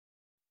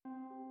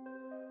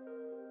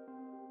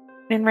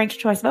in ranked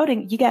choice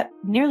voting, you get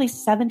nearly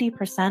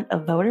 70%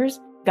 of voters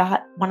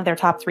got one of their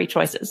top three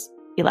choices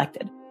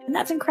elected. And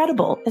that's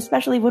incredible,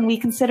 especially when we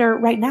consider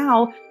right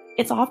now,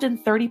 it's often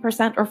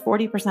 30% or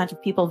 40%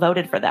 of people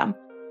voted for them.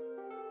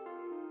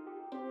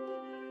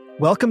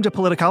 Welcome to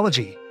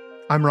Politicology.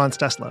 I'm Ron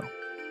Steslow.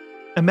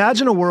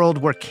 Imagine a world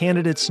where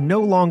candidates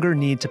no longer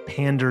need to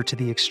pander to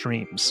the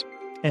extremes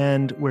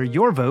and where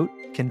your vote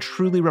can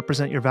truly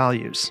represent your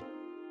values.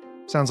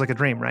 Sounds like a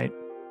dream, right?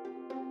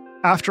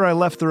 After I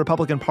left the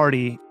Republican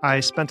Party, I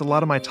spent a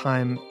lot of my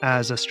time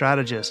as a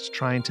strategist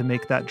trying to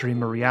make that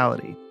dream a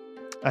reality.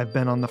 I've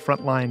been on the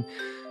front line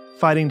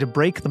fighting to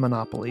break the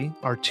monopoly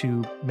our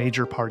two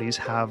major parties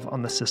have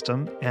on the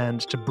system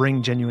and to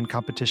bring genuine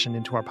competition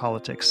into our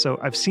politics. So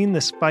I've seen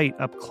this fight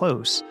up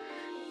close.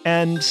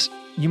 And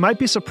you might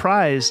be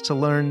surprised to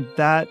learn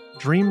that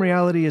dream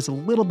reality is a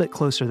little bit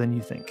closer than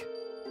you think.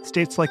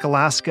 States like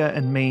Alaska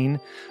and Maine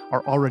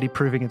are already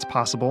proving it's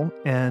possible,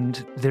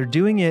 and they're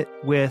doing it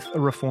with a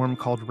reform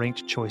called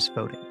ranked choice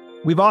voting.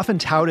 We've often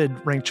touted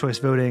ranked choice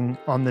voting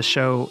on the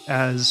show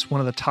as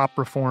one of the top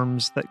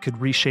reforms that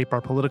could reshape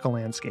our political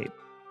landscape.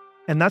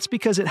 And that's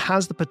because it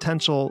has the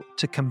potential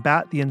to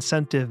combat the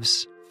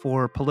incentives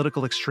for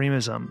political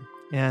extremism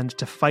and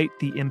to fight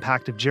the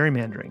impact of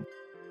gerrymandering.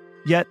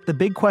 Yet the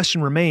big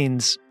question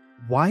remains,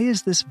 why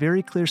is this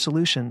very clear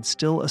solution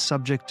still a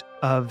subject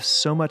of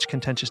so much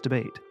contentious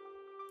debate?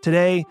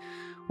 Today,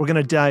 we're going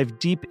to dive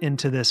deep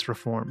into this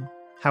reform,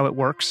 how it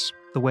works,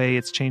 the way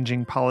it's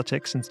changing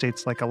politics in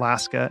states like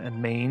Alaska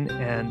and Maine,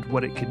 and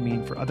what it could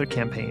mean for other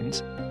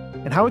campaigns,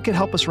 and how it could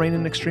help us rein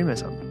in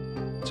extremism.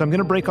 So I'm going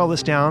to break all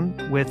this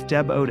down with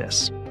Deb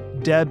Otis.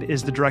 Deb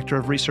is the director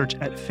of research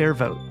at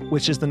FairVote,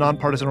 which is the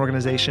nonpartisan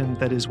organization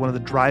that is one of the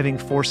driving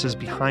forces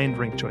behind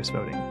ranked choice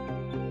voting.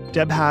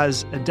 Deb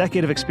has a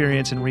decade of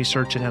experience in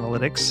research and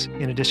analytics.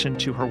 In addition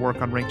to her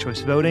work on ranked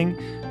choice voting,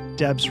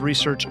 Deb's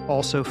research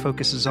also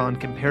focuses on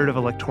comparative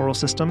electoral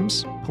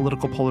systems,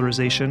 political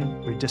polarization,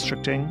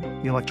 redistricting,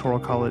 the Electoral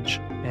College,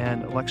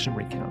 and election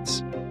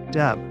recounts.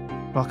 Deb,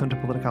 welcome to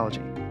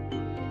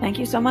Politicology. Thank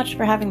you so much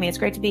for having me. It's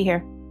great to be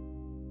here.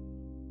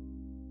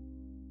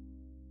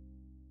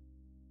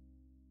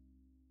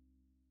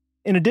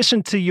 In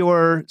addition to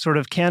your sort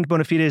of canned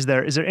bona fides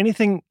there, is there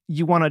anything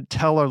you want to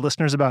tell our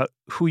listeners about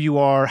who you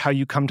are, how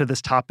you come to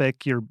this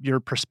topic, your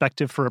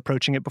perspective for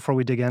approaching it before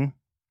we dig in?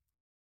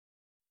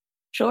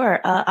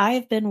 Sure.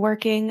 I've been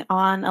working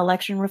on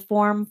election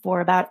reform for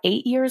about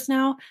 8 years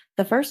now.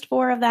 The first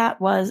 4 of that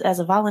was as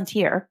a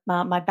volunteer.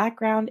 My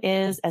background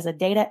is as a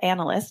data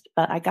analyst,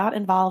 but I got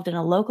involved in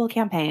a local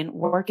campaign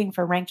working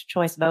for ranked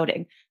choice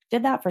voting.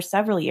 Did that for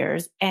several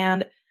years,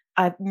 and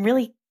I'm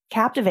really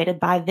captivated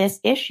by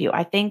this issue.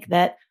 I think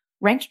that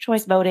ranked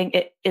choice voting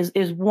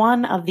is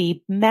one of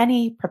the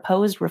many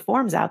proposed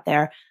reforms out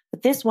there,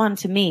 but this one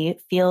to me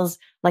feels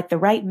like the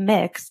right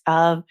mix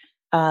of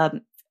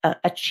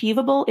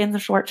achievable in the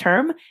short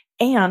term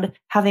and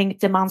having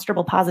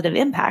demonstrable positive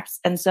impacts.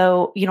 And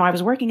so, I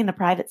was working in the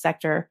private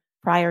sector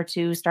prior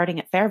to starting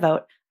at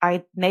FairVote.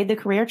 I made the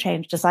career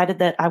change, decided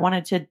that I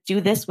wanted to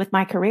do this with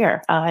my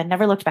career. I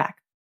never looked back.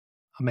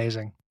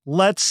 Amazing.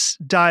 Let's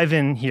dive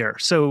in here.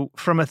 So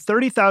from a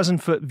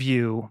 30,000-foot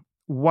view,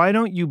 why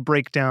don't you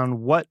break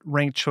down what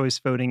ranked choice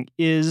voting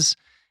is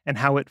and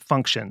how it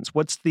functions?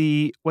 What's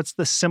the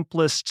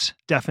simplest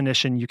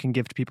definition you can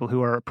give to people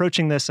who are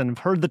approaching this and have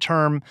heard the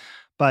term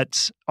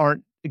but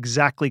aren't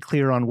exactly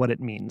clear on what it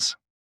means?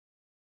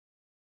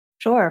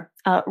 Sure.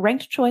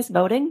 Ranked choice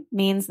voting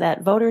means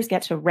that voters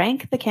get to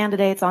rank the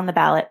candidates on the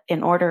ballot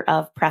in order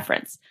of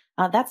preference.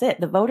 That's it.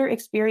 The voter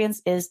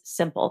experience is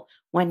simple.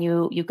 When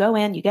you go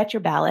in, you get your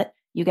ballot,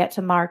 you get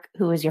to mark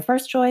who is your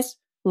first choice,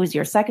 who is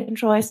your second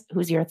choice,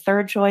 who's your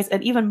third choice,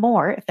 and even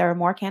more if there are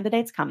more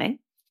candidates coming.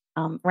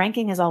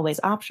 Ranking is always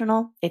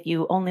optional. If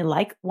you only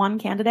like one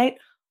candidate,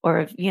 or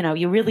if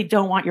you really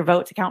don't want your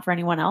vote to count for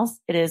anyone else,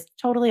 it is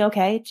totally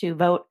okay to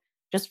vote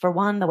just for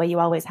one the way you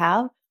always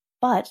have.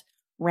 But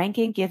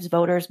ranking gives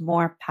voters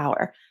more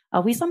power.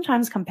 We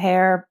sometimes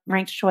compare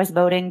ranked choice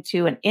voting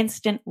to an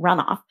instant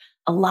runoff.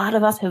 A lot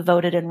of us have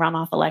voted in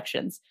runoff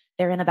elections.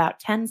 They're in about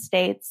 10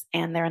 states,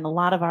 and they're in a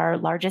lot of our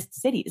largest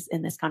cities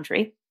in this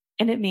country.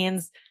 And it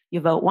means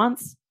you vote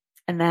once,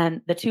 and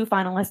then the 2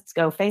 finalists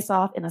go face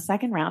off in a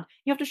second round.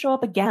 You have to show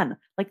up again,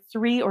 like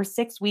 3 or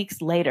 6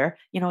 weeks later.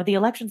 The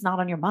election's not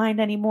on your mind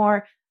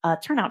anymore.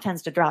 Turnout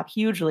tends to drop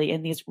hugely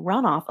in these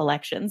runoff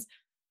elections.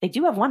 They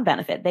do have one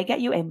benefit. They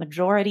get you a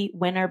majority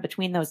winner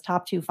between those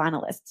top 2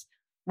 finalists.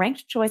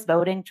 Ranked choice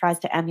voting tries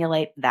to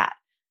emulate that.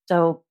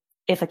 So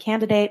if a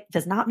candidate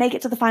does not make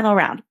it to the final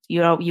round,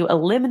 you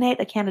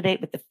eliminate a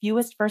candidate with the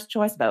fewest first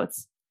choice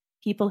votes.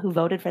 People who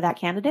voted for that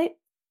candidate,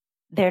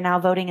 they're now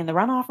voting in the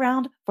runoff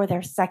round for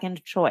their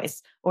second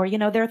choice, or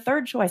their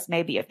third choice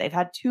maybe if they've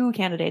had 2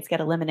 candidates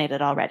get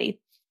eliminated already.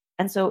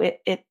 And so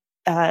it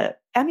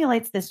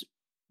emulates this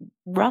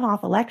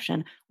runoff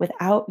election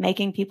without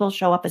making people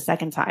show up a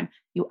second time.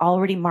 You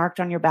already marked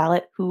on your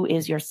ballot who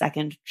is your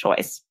second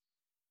choice.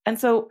 And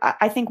so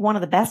I think one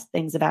of the best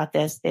things about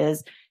this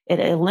is it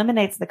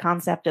eliminates the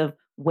concept of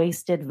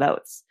wasted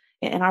votes.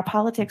 In our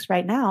politics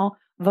right now,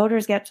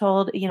 voters get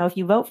told, if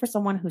you vote for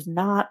someone who's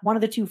not one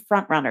of the two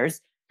front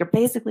runners, you're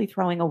basically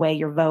throwing away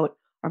your vote.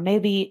 Or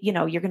maybe, you're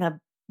going to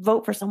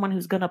vote for someone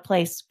who's going to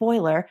play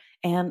spoiler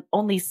and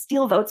only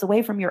steal votes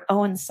away from your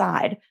own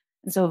side.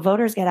 And so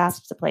voters get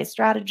asked to play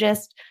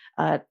strategist.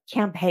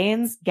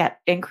 Campaigns get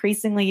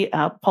increasingly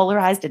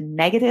polarized and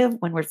negative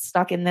when we're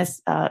stuck in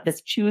this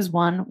choose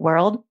one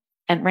world.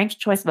 And ranked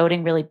choice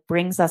voting really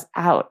brings us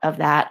out of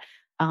that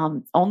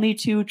only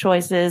two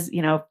choices,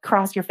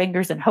 cross your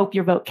fingers and hope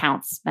your vote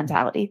counts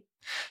mentality.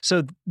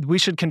 So we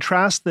should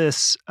contrast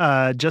this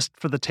just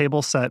for the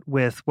table set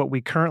with what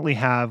we currently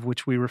have,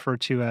 which we refer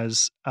to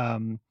as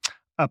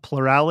a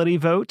plurality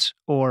vote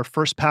or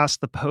first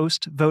past the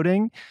post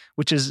voting,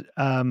 which is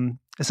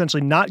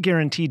essentially not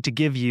guaranteed to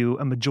give you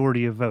a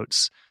majority of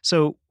votes.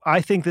 So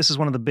I think this is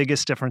one of the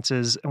biggest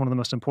differences and one of the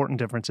most important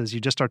differences you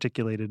just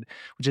articulated,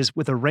 which is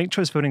with a ranked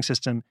choice voting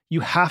system,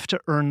 you have to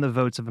earn the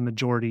votes of a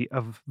majority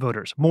of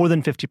voters, more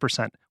than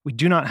 50%. We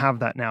do not have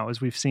that now,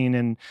 as we've seen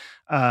in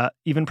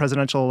even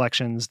presidential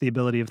elections, the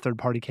ability of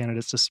third-party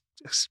candidates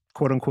to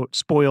quote unquote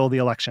spoil the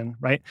election,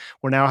 right?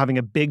 We're now having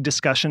a big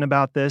discussion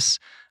about this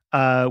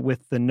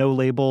with the no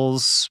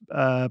labels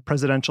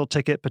presidential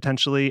ticket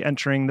potentially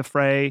entering the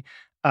fray,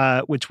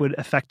 which would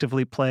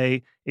effectively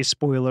play a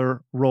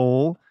spoiler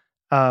role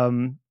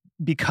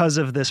because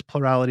of this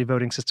plurality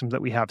voting system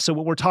that we have. So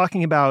what we're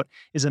talking about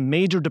is a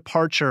major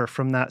departure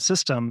from that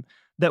system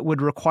that would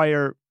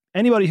require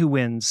anybody who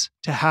wins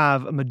to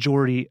have a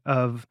majority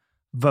of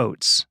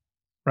votes,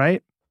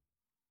 right?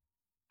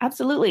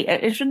 Absolutely.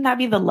 Shouldn't that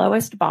be the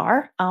lowest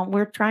bar?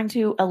 We're trying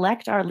to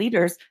elect our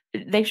leaders.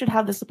 They should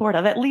have the support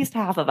of at least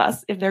half of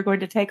us if they're going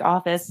to take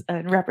office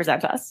and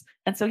represent us.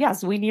 And so,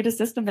 yes, we need a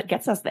system that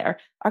gets us there.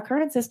 Our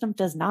current system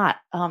does not.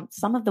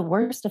 Some of the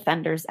worst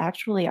offenders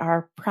actually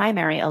are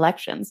primary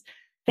elections.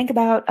 Think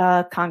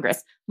about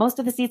Congress. Most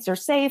of the seats are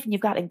safe, and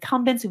you've got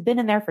incumbents who've been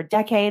in there for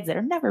decades that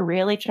are never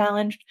really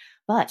challenged.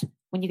 But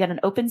when you get an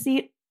open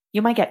seat,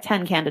 you might get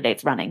 10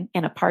 candidates running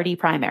in a party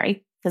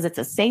primary because it's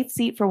a safe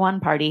seat for one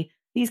party.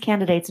 These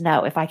candidates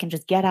know if I can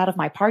just get out of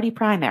my party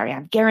primary,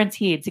 I'm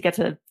guaranteed to get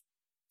to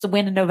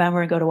win in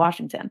November and go to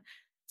Washington.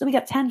 So we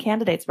got 10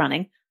 candidates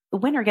running. The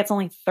winner gets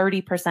only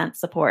 30%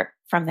 support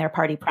from their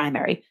party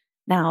primary.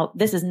 Now,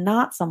 this is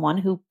not someone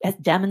who has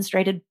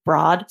demonstrated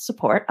broad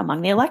support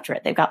among the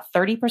electorate. They've got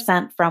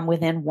 30% from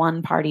within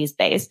one party's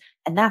base,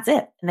 and that's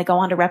it. And they go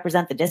on to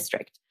represent the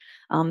district.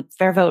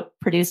 Fair Vote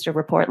produced a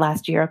report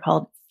last year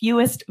called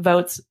Fewest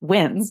Votes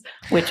Wins,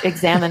 which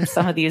examined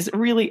some of these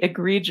really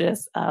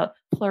egregious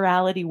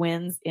plurality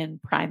wins in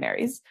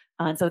primaries.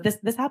 And so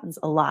this happens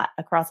a lot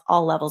across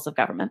all levels of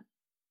government.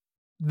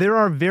 There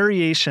are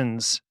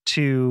variations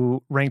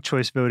to ranked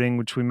choice voting,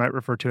 which we might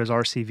refer to as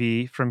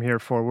RCV from here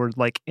forward,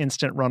 like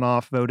instant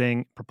runoff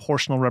voting,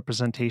 proportional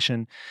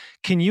representation.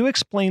 Can you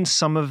explain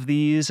some of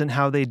these and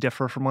how they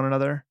differ from one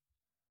another?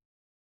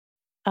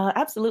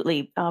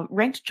 Absolutely.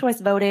 Ranked choice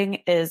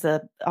voting is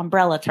an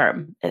umbrella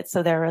term.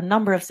 So there are a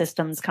number of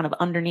systems kind of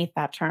underneath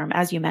that term,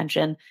 as you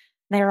mentioned.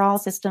 They're all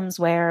systems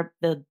where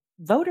the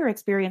voter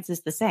experience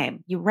is the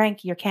same. You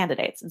rank your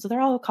candidates. And so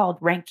they're all called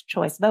ranked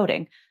choice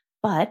voting.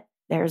 But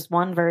there's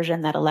one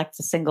version that elects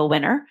a single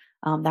winner.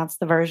 That's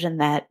the version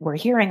that we're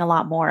hearing a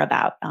lot more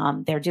about.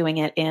 They're doing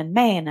it in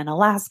Maine and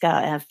Alaska,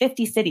 and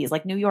 50 cities,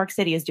 like New York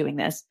City is doing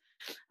this.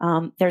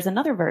 There's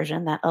another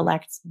version that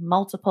elects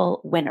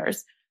multiple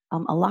winners.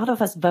 A lot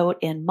of us vote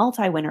in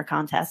multi-winner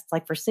contests,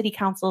 like for city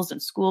councils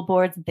and school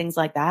boards and things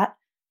like that.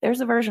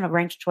 There's a version of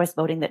ranked choice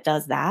voting that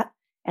does that.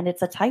 And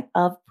it's a type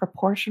of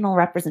proportional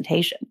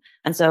representation.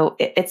 And so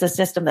it's a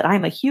system that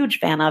I'm a huge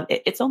fan of.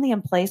 It's only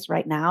in place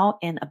right now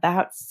in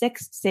about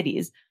 6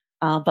 cities.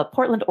 But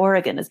Portland,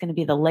 Oregon is going to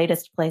be the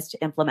latest place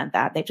to implement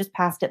that. They just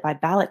passed it by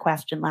ballot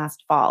question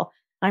last fall.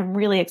 I'm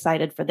really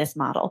excited for this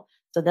model.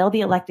 So they'll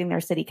be electing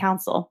their city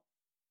council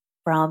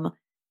from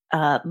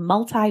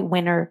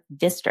multi-winner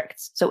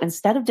districts. So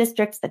instead of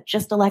districts that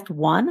just elect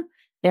one,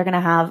 they're going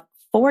to have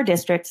 4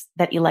 districts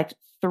that elect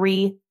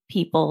 3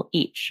 people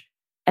each.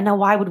 And now,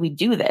 why would we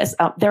do this?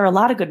 There are a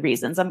lot of good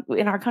reasons.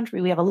 In our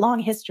country, we have a long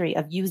history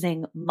of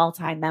using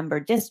multi-member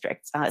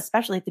districts,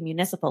 especially at the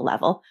municipal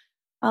level.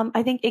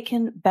 I think it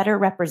can better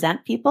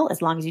represent people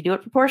as long as you do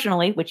it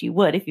proportionally, which you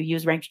would if you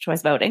use ranked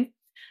choice voting.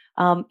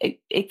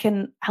 It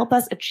can help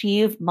us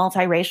achieve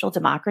multiracial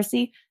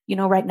democracy.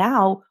 Right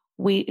now,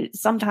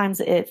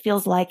 sometimes it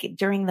feels like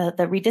during the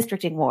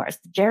redistricting wars,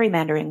 the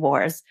gerrymandering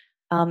wars,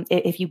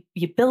 if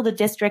you build a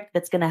district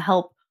that's going to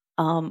help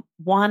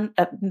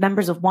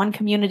members of one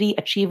community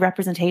achieve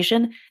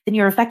representation, then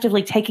you're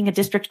effectively taking a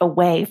district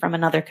away from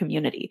another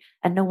community.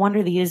 And no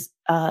wonder these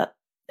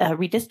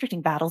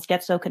redistricting battles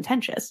get so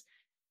contentious.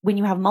 When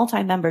you have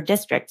multi-member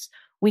districts,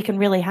 we can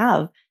really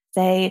have,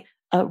 say,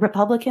 a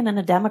Republican and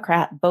a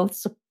Democrat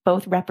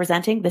both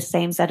representing the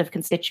same set of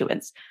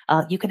constituents.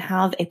 You can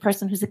have a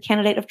person who's a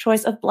candidate of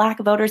choice of Black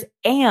voters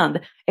and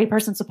a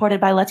person supported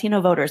by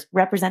Latino voters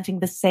representing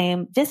the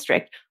same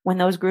district when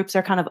those groups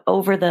are kind of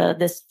over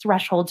this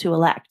threshold to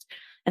elect.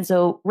 And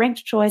so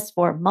ranked choice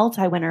for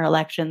multi-winner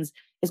elections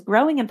is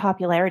growing in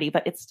popularity,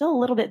 but it's still a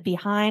little bit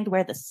behind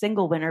where the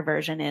single winner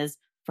version is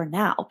for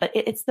now. But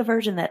it's the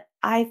version that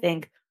I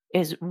think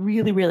is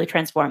really, really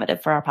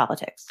transformative for our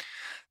politics.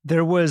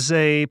 There was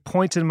a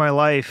point in my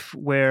life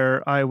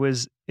where I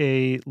was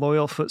a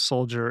loyal foot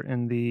soldier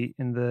in the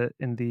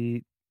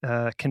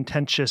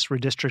contentious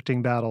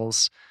redistricting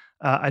battles.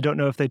 I don't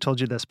know if they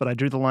told you this, but I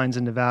drew the lines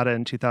in Nevada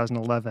in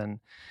 2011,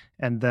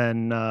 and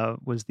then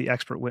was the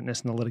expert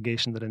witness in the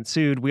litigation that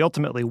ensued. We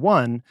ultimately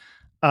won,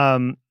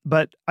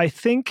 but I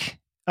think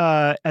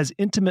as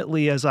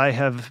intimately as I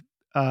have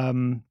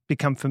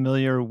become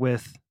familiar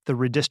with the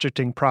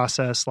redistricting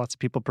process. Lots of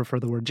people prefer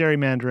the word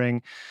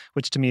gerrymandering,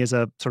 which to me is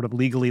a sort of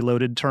legally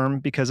loaded term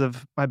because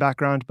of my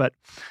background. But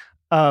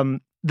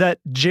that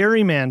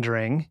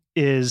gerrymandering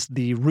is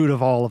the root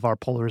of all of our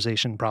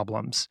polarization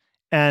problems.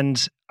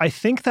 And I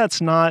think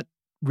that's not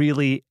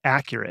really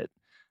accurate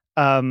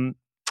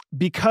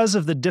because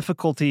of the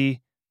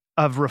difficulty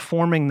of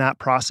reforming that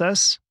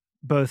process,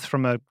 both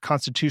from a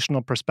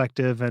constitutional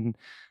perspective and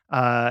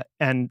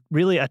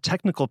really a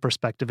technical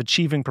perspective.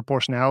 Achieving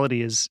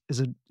proportionality is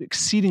an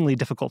exceedingly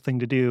difficult thing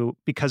to do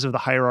because of the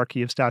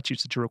hierarchy of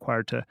statutes that you're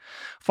required to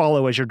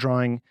follow as you're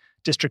drawing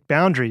district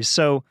boundaries.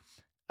 So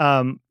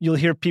you'll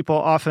hear people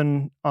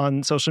often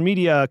on social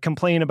media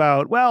complain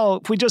about, well,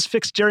 if we just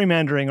fixed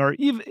gerrymandering, or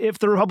even if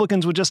the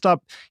Republicans would just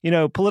stop,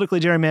 politically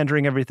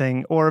gerrymandering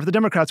everything, or if the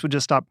Democrats would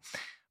just stop.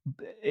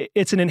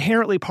 It's an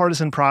inherently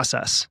partisan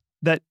process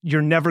that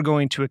you're never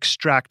going to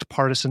extract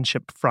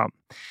partisanship from.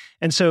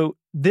 And so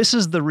this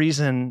is the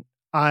reason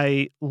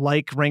I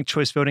like ranked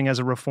choice voting as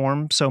a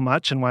reform so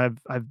much, and why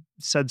I've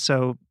said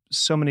so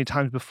many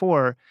times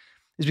before,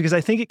 is because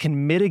I think it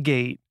can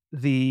mitigate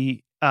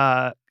the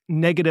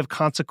negative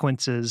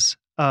consequences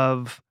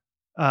of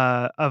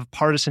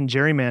partisan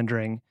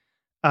gerrymandering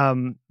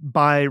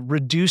by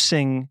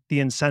reducing the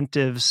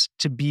incentives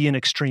to be an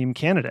extreme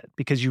candidate,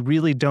 because you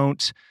really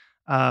don't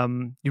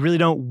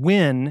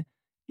win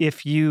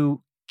if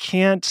you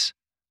can't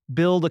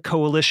build a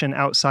coalition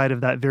outside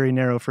of that very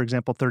narrow, for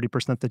example,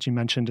 30% that you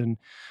mentioned in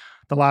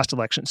the last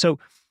election. So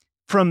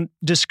from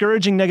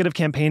discouraging negative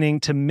campaigning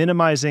to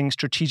minimizing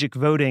strategic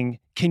voting,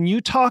 can you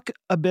talk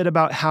a bit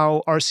about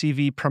how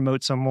RCV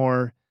promotes a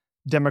more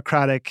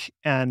democratic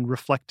and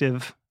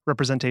reflective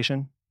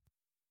representation?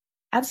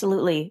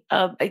 Absolutely.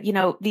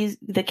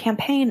 The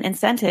campaign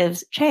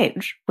incentives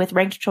change with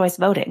ranked choice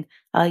voting.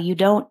 You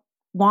don't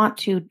want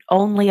to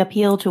only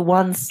appeal to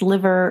one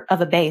sliver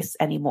of a base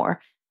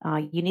anymore.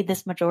 You need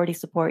this majority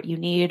support. You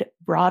need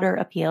broader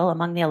appeal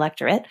among the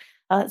electorate.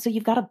 So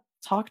you've got to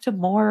talk to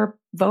more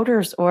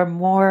voters or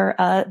more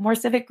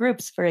civic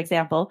groups, for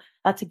example,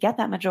 to get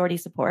that majority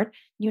support.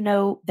 You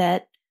know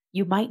that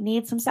you might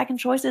need some second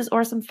choices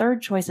or some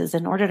third choices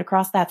in order to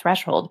cross that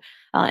threshold.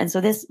 And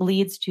so this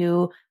leads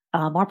to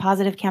more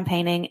positive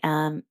campaigning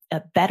and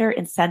better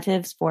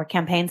incentives for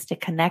campaigns to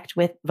connect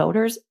with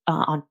voters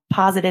on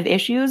positive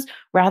issues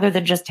rather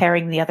than just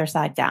tearing the other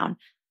side down.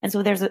 And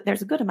so there's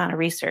a good amount of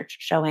research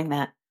showing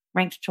that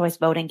ranked choice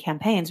voting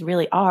campaigns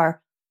really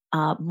are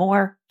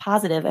more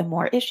positive and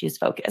more issues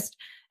focused.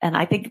 And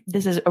I think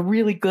this is a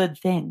really good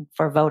thing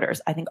for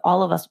voters. I think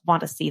all of us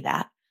want to see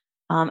that.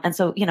 And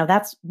so,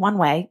 that's one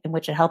way in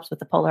which it helps with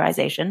the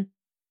polarization.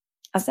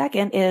 A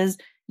second is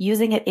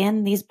using it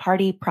in these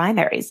party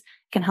primaries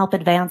can help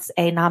advance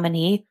a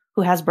nominee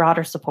who has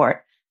broader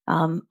support.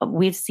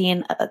 We've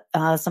seen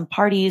some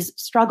parties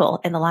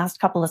struggle in the last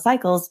couple of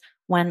cycles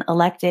when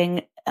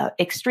electing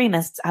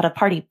extremists out of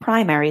party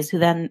primaries who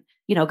then,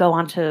 go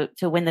on to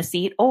win the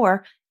seat,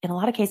 or in a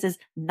lot of cases,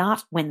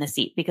 not win the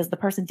seat because the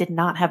person did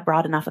not have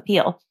broad enough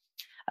appeal.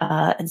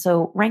 And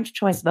so ranked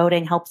choice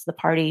voting helps the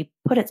party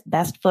put its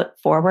best foot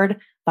forward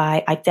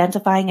by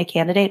identifying a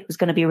candidate who's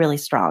going to be really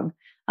strong.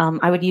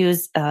 I would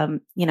use,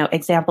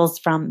 examples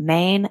from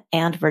Maine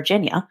and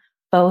Virginia,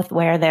 both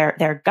where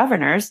their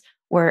governors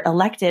were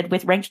elected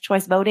with ranked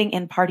choice voting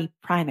in party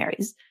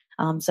primaries.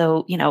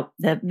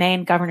 The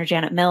Maine governor,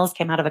 Janet Mills,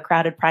 came out of a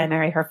crowded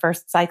primary her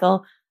first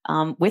cycle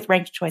with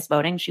ranked choice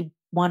voting. She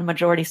won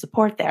majority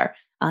support there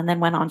and then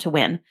went on to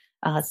win.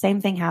 Same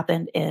thing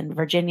happened in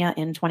Virginia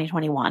in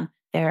 2021.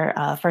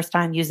 Their first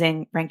time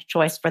using ranked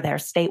choice for their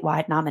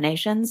statewide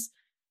nominations.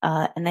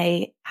 And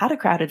they had a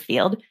crowded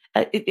field,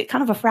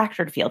 kind of a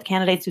fractured field,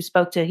 candidates who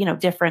spoke to,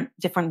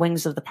 different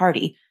wings of the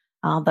party.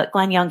 But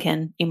Glenn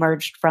Youngkin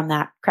emerged from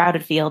that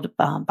crowded field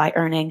by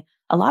earning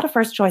a lot of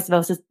first choice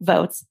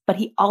votes, but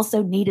he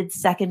also needed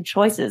second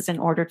choices in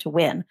order to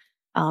win.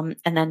 And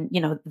then,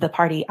 the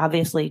party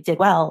obviously did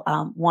well,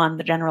 won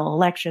the general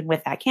election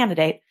with that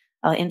candidate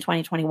in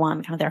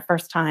 2021, kind of their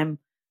first time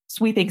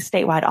sweeping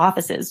statewide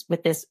offices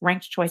with this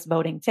ranked choice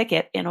voting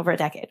ticket in over a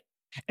decade.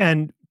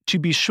 And to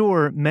be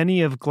sure,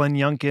 many of Glenn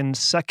Youngkin's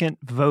second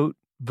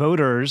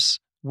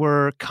voters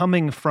were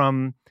coming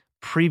from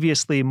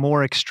previously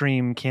more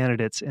extreme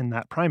candidates in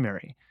that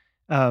primary.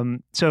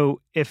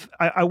 So if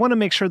I want to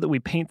make sure that we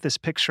paint this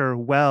picture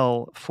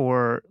well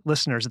for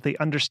listeners, that they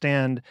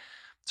understand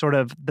sort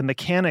of the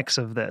mechanics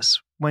of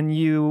this. When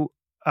you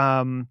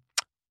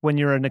when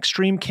you're an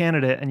extreme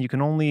candidate and you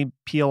can only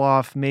peel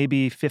off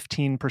maybe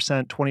 15%,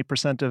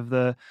 20% of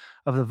the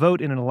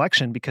vote in an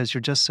election because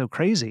you're just so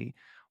crazy,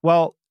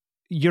 well,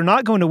 you're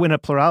not going to win a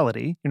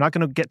plurality. You're not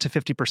going to get to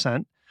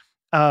 50%.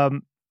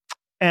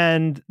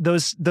 And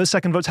those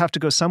second votes have to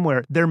go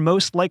somewhere. They're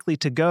most likely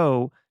to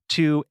go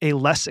to a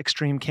less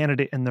extreme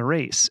candidate in the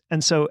race.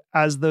 And so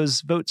as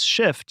those votes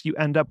shift, you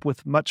end up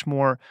with much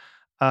more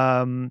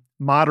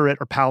moderate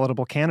or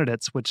palatable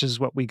candidates, which is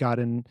what we got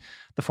in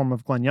the form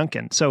of Glenn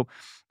Youngkin. So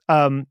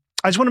I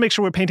just want to make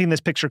sure we're painting this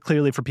picture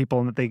clearly for people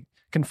and that they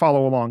can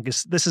follow along.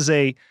 This is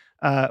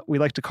we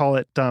like to call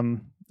it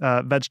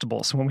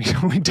vegetables. When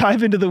we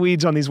dive into the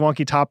weeds on these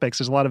wonky topics,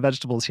 there's a lot of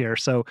vegetables here.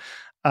 So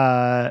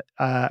I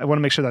want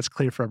to make sure that's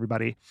clear for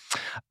everybody.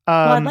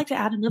 Well, I'd like to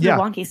add another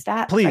wonky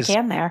stat please. If I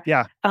can there.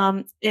 Yeah.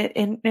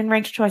 In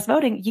ranked choice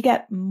voting, you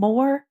get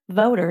more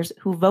voters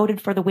who voted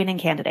for the winning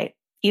candidate,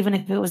 even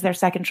if it was their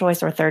second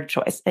choice or third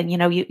choice. And,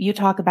 you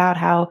talk about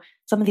how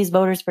some of these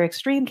voters for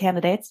extreme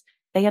candidates,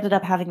 they ended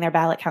up having their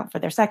ballot count for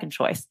their second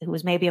choice, who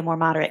was maybe a more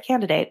moderate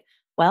candidate.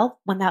 Well,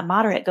 when that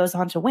moderate goes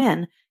on to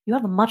win, you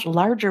have a much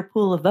larger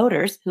pool of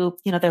voters who,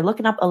 they're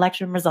looking up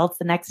election results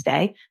the next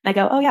day. And they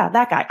go, oh yeah,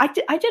 that guy,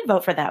 I did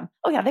vote for them.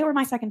 Oh yeah, they were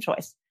my second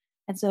choice.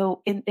 And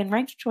so in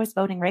ranked choice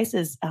voting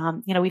races,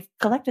 we've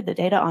collected the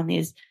data on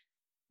these.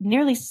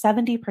 Nearly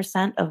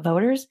 70% of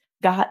voters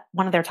got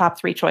one of their top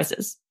three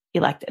choices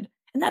elected.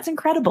 And that's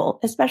incredible,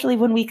 especially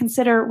when we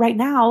consider right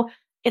now,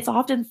 it's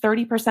often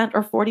 30%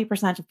 or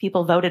 40% of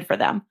people voted for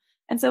them.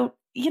 And so,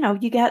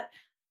 you get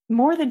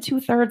more than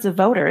 2/3 of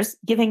voters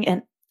giving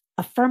an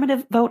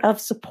affirmative vote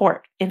of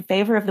support in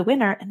favor of the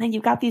winner. And then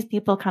you've got these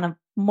people kind of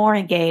more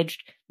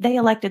engaged. They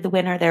elected the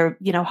winner. They're,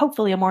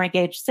 hopefully a more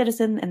engaged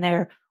citizen, and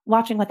they're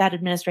watching what that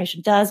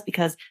administration does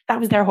because that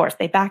was their horse.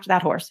 They backed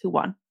that horse who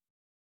won.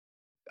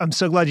 I'm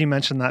so glad you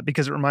mentioned that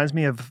because it reminds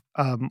me of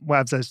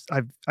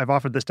I've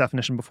offered this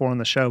definition before on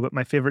the show, but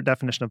my favorite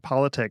definition of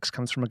politics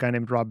comes from a guy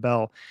named Rob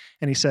Bell.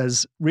 And he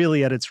says,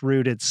 really at its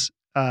root, it's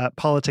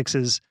politics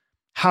is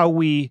how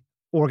we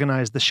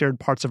organize the shared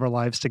parts of our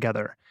lives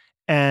together.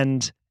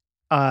 And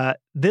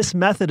this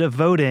method of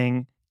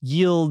voting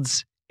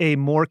yields a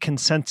more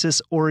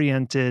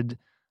consensus-oriented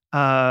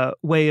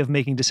way of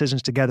making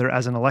decisions together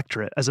as an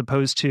electorate, as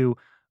opposed to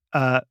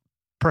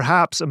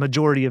perhaps a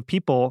majority of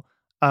people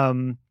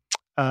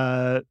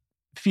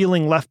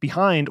feeling left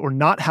behind or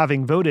not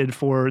having voted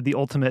for the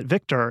ultimate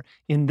victor.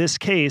 In this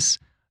case,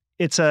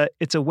 it's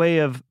a way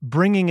of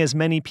bringing as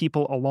many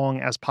people along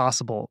as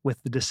possible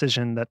with the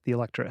decision that the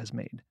electorate has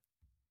made.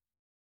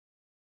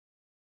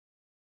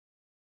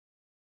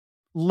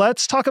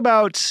 Let's talk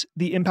about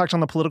the impact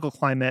on the political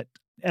climate.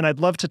 And I'd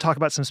love to talk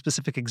about some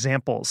specific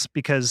examples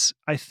because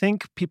I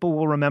think people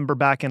will remember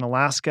back in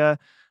Alaska,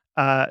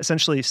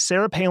 essentially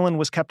Sarah Palin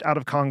was kept out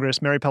of Congress.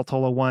 Mary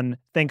Peltola won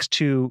thanks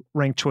to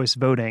ranked choice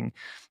voting.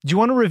 Do you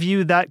want to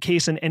review that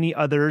case and any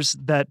others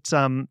that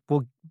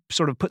will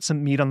sort of put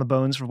some meat on the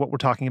bones for what we're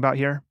talking about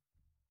here?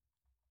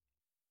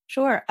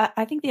 Sure.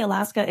 I think the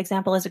Alaska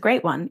example is a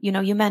great one.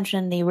 You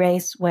mentioned the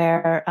race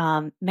where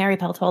Mary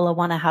Peltola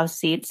won a House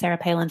seat, Sarah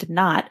Palin did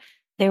not.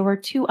 There were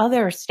two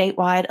other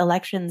statewide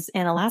elections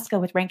in Alaska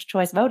with ranked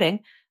choice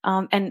voting.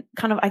 And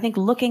kind of, I think,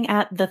 looking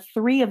at the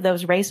three of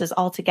those races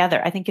all together,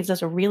 I think gives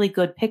us a really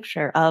good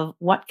picture of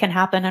what can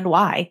happen and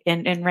why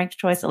in ranked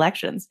choice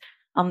elections.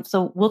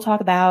 So we'll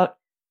talk about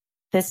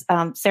this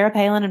Sarah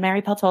Palin and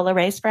Mary Peltola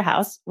race for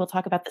House. We'll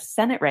talk about the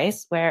Senate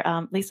race where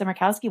Lisa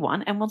Murkowski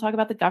won, and we'll talk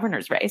about the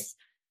governor's race.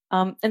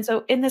 And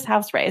so in this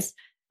House race,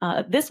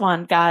 this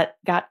one got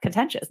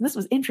contentious. And this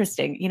was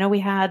interesting. We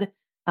had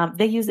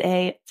they use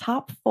a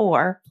top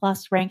 4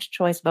 plus ranked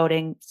choice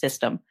voting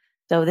system.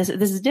 So this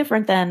is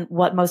different than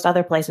what most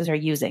other places are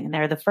using. And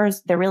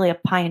they're really a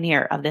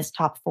pioneer of this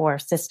top 4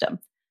 system.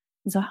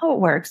 And so how it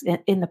works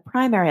in the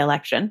primary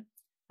election,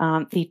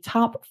 the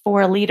top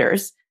 4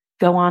 leaders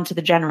go on to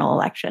the general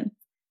election.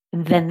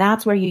 And then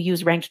that's where you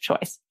use ranked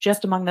choice,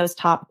 just among those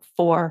top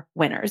 4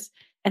 winners.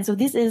 And so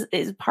this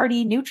is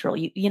party neutral.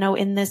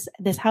 In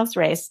this House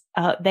race,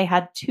 they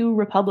had 2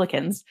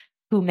 Republicans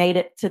who made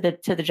it to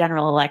the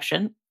general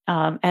election,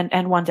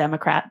 and one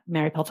Democrat,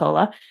 Mary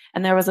Peltola,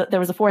 and there was a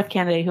 4th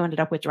candidate who ended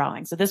up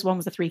withdrawing. So this one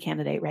was a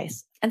 3-candidate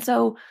race. And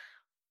so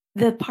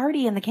the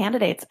party and the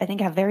candidates, I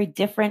think, have very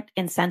different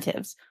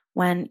incentives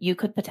when you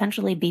could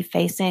potentially be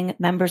facing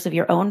members of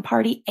your own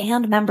party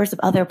and members of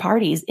other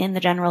parties in the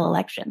general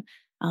election.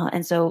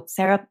 And so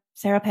Sarah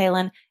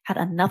Palin had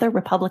another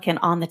Republican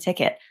on the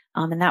ticket,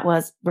 and that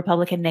was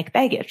Republican Nick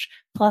Begich.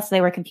 Plus,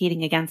 they were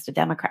competing against a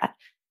Democrat.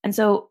 And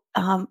so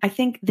I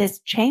think this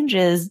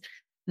changes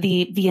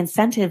the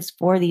incentives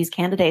for these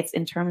candidates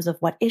in terms of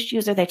what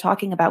issues are they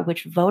talking about,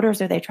 which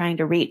voters are they trying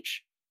to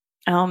reach.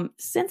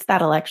 Since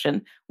that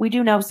election, we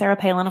do know Sarah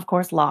Palin, of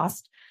course,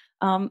 lost.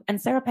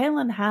 And Sarah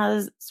Palin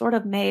has sort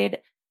of made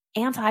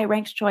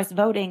anti-ranked choice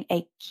voting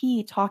a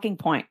key talking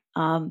point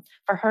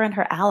for her and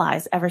her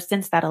allies ever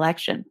since that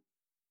election.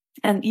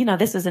 And,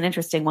 this is an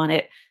interesting one.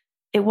 It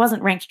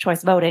wasn't ranked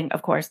choice voting,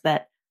 of course,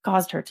 that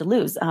caused her to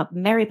lose.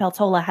 Mary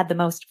Peltola had the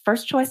most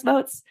first choice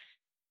votes.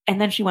 And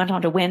then she went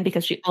on to win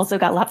because she also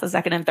got lots of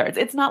second and thirds.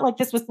 It's not like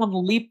this was some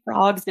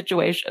leapfrog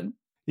situation.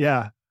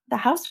 Yeah. The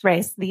House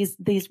race,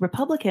 these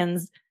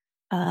Republicans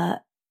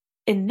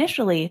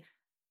initially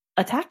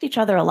attacked each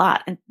other a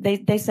lot. And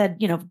they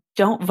said,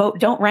 don't vote,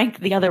 don't rank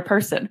the other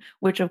person,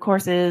 which of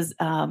course is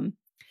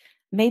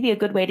maybe a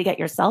good way to get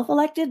yourself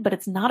elected, but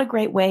it's not a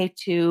great way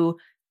to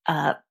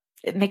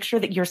make sure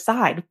that your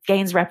side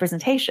gains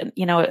representation.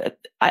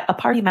 A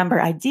party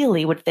member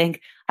ideally would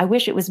think, I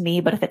wish it was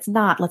me, but if it's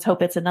not, let's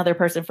hope it's another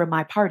person from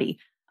my party.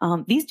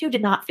 These two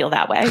did not feel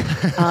that way,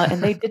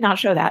 and they did not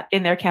show that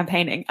in their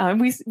campaigning.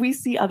 We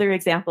see other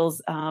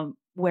examples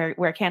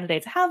where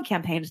candidates have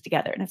campaigned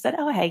together and have said,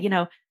 oh, hey,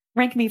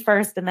 rank me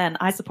first, and then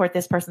I support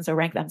this person, so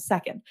rank them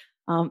second.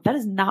 That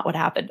is not what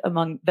happened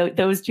among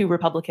those two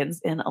Republicans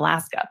in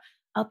Alaska.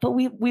 But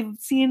we've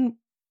seen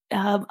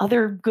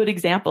other good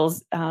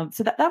examples.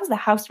 So that was the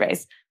House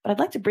race. But I'd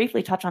like to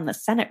briefly touch on the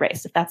Senate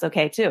race, if that's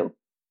okay, too.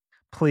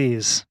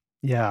 Please.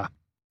 Yeah.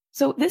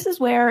 So this is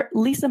where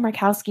Lisa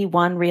Murkowski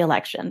won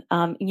re-election.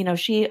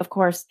 She, of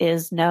course,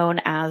 is known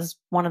as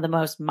one of the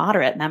most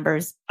moderate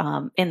members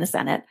in the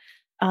Senate.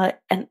 I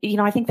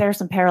think there are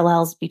some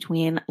parallels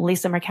between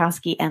Lisa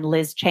Murkowski and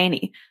Liz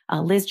Cheney.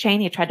 Liz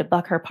Cheney tried to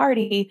buck her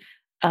party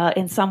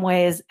in some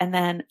ways, and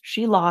then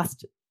she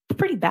lost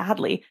pretty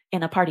badly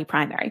in a party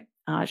primary.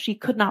 She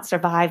could not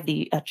survive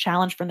the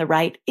challenge from the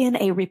right in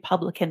a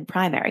Republican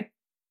primary.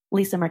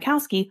 Lisa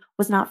Murkowski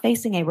was not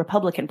facing a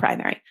Republican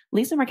primary.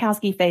 Lisa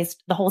Murkowski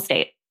faced the whole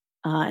state.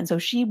 And so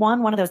she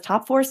won one of those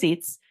top 4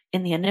 seats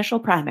in the initial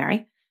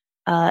primary.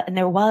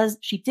 And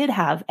she did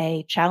have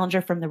a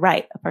challenger from the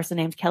right, a person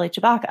named Kelly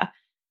Tshibaka.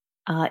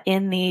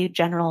 In the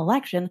general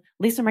election,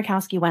 Lisa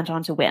Murkowski went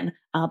on to win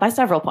by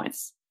several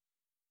points.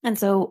 And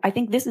so I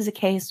think this is a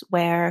case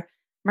where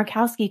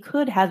Murkowski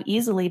could have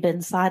easily been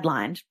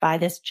sidelined by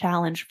this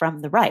challenge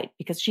from the right,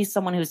 because she's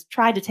someone who's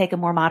tried to take a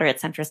more moderate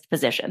centrist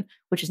position,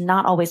 which is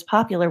not always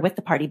popular with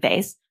the party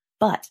base,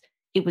 but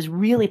it was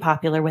really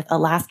popular with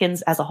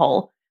Alaskans as a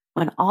whole.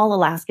 When all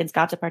Alaskans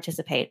got to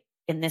participate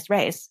in this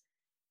race,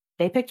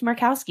 they picked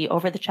Murkowski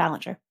over the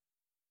challenger.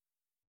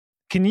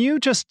 Can you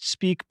just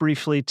speak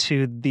briefly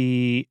to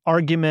the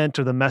argument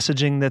or the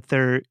messaging that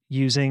they're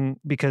using?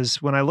 Because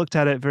when I looked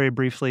at it very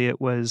briefly, it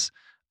was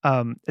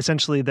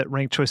essentially that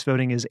ranked choice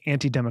voting is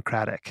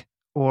anti-democratic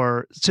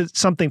or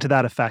something to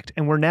that effect.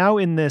 And we're now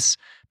in this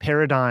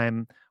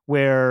paradigm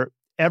where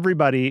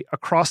everybody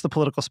across the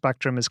political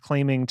spectrum is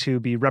claiming to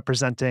be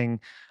representing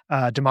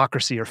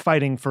democracy or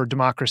fighting for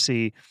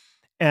democracy.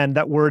 And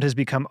that word has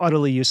become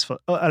utterly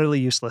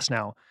useless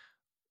now.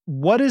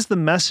 What is the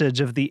message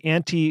of the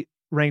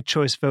anti-ranked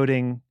choice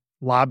voting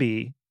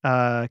lobby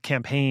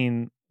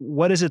campaign?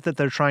 What is it that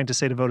they're trying to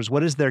say to voters?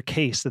 What is their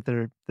case that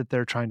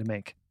they're trying to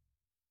make?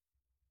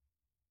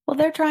 Well,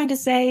 they're trying to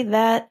say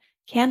that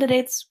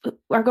candidates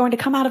are going to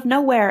come out of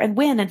nowhere and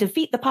win and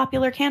defeat the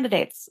popular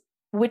candidates,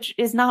 which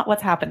is not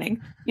what's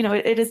happening.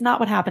 It is not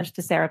what happened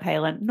to Sarah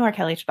Palin nor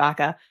Kelly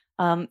Tshibaka.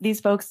 These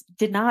folks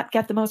did not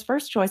get the most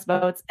first choice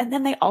votes, and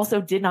then they also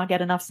did not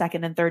get enough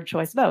second and third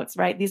choice votes,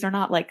 right? These are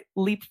not like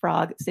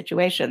leapfrog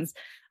situations.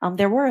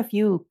 There were a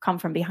few come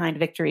from behind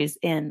victories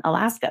in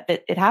Alaska.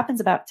 It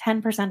happens about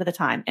 10% of the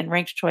time in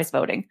ranked choice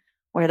voting,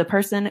 where the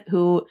person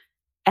who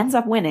ends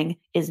up winning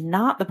is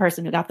not the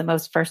person who got the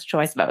most first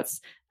choice votes.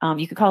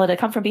 You could call it a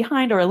come from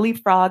behind or a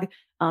leapfrog.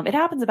 It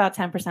happens about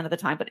 10% of the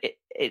time, but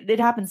it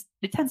happens.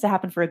 It tends to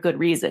happen for a good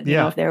reason.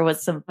 Yeah. If there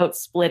was some vote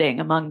splitting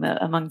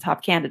among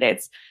top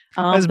candidates.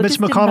 As Mitch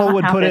McConnell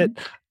would put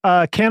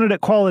it,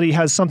 candidate quality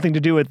has something to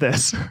do with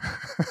this.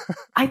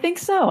 I think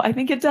so. I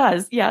think it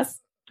does. Yes.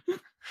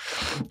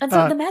 And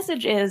so the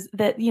message is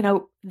that,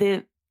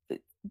 the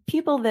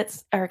people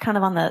that are kind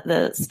of on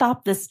the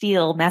stop the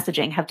steal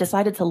messaging have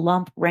decided to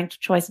lump ranked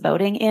choice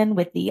voting in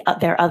with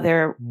their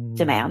other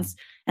demands.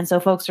 And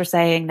so folks are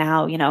saying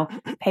now,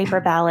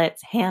 paper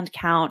ballots, hand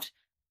count,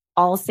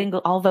 all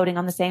voting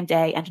on the same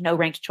day, and no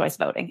ranked choice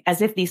voting,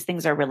 as if these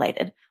things are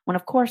related, when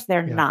of course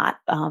they're not.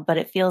 But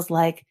it feels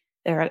like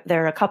there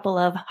are a couple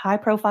of high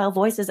profile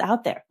voices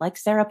out there, like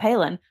Sarah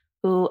Palin,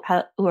 who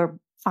are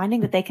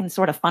finding that they can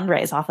sort of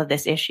fundraise off of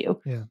this issue.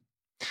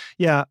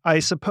 Yeah. I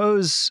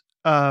suppose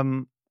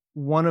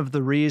one of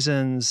the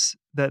reasons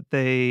that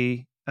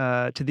they,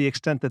 to the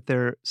extent that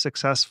they're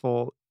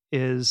successful,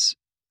 is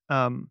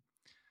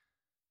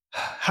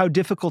how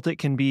difficult it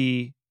can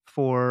be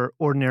for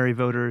ordinary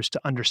voters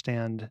to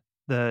understand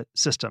the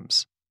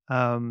systems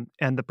and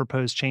the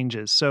proposed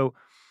changes. So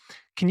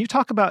can you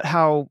talk about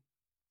how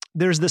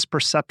there's this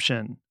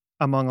perception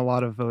among a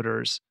lot of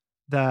voters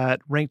that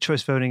ranked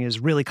choice voting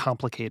is really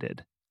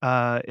complicated?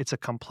 It's a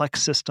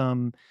complex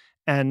system.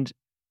 And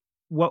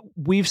what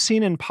we've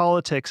seen in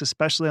politics,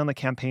 especially on the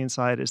campaign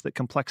side, is that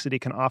complexity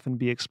can often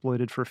be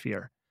exploited for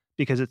fear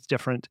because it's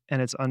different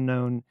and it's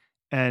unknown,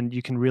 and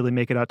you can really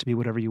make it out to be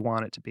whatever you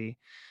want it to be.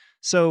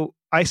 So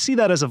I see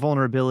that as a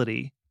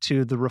vulnerability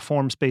to the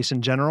reform space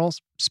in general,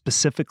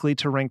 specifically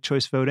to ranked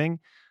choice voting.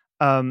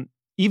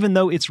 Even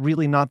though it's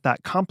really not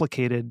that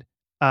complicated,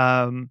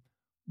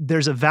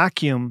 there's a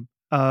vacuum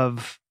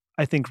of,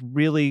 I think,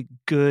 really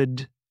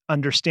good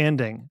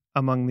understanding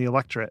among the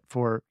electorate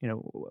for,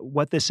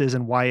 what this is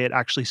and why it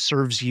actually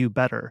serves you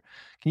better.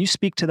 Can you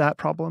speak to that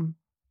problem?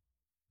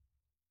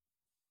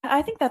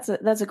 I think that's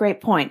a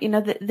great point.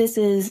 This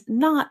is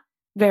not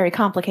very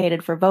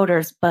complicated for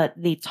voters, but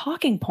the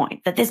talking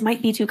point that this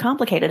might be too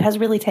complicated has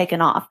really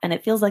taken off, and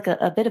it feels like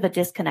a bit of a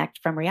disconnect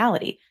from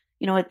reality.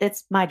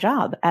 It's my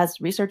job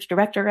as research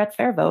director at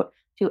FairVote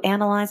to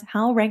analyze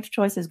how ranked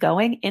choice is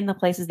going in the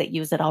places that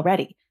use it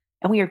already.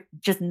 And we are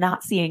just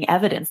not seeing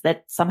evidence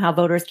that somehow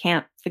voters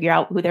can't figure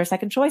out who their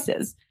second choice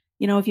is.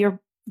 If you're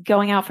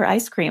going out for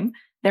ice cream,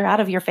 they're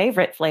out of your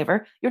favorite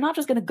flavor. You're not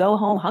just going to go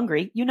home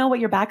hungry. You know what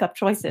your backup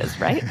choice is,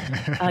 right?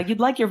 You'd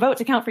like your vote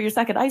to count for your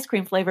second ice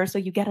cream flavor, so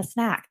you get a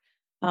snack.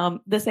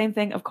 The same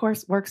thing, of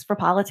course, works for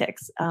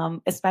politics,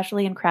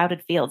 especially in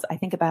crowded fields. I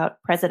think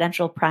about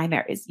presidential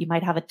primaries. You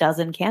might have a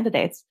dozen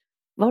candidates.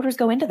 Voters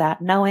go into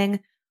that knowing,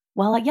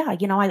 well, yeah,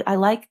 I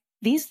like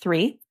these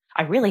three.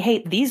 I really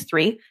hate these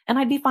three, and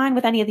I'd be fine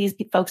with any of these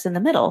folks in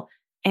the middle.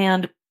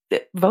 And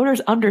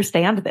voters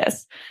understand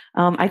this.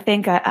 I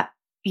think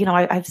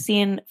I've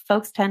seen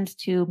folks tend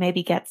to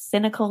maybe get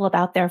cynical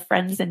about their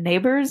friends and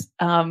neighbors.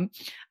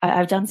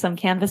 I've done some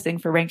canvassing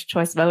for ranked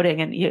choice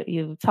voting, and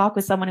you talk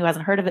with someone who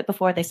hasn't heard of it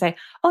before. They say,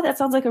 "Oh, that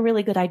sounds like a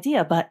really good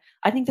idea, but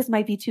I think this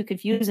might be too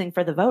confusing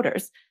for the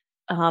voters."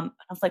 I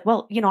was like,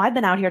 "Well, I've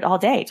been out here all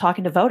day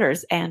talking to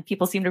voters, and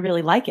people seem to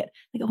really like it."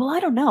 They go, "Well, I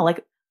don't know.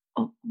 Like,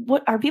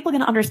 what are people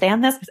going to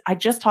understand this? I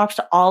just talked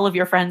to all of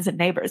your friends and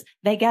neighbors.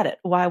 They get it.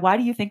 Why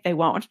do you think they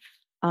won't?"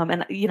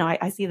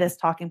 I see this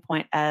talking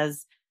point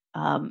as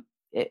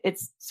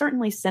it's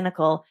certainly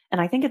cynical,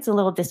 and I think it's a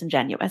little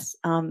disingenuous.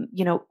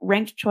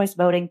 Ranked choice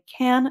voting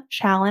can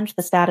challenge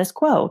the status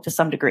quo to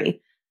some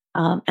degree.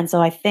 And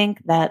so I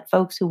think that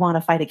folks who want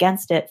to fight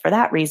against it for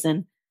that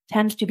reason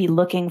tend to be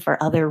looking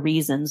for other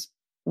reasons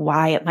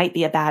why it might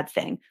be a bad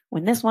thing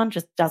when this one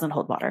just doesn't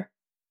hold water.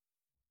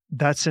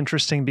 That's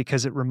interesting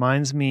because it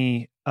reminds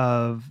me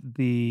of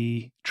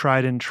the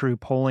tried and true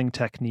polling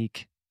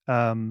technique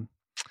that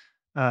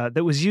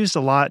was used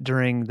a lot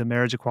during the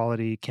marriage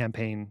equality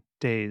campaign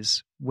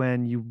days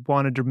when you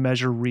wanted to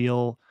measure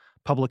real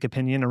public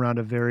opinion around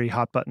a very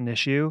hot button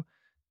issue,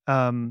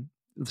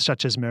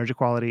 such as marriage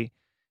equality.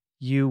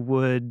 You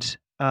would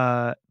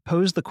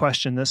pose the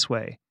question this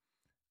way.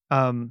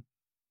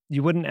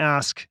 You wouldn't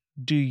ask,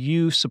 do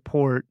you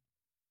support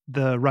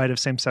the right of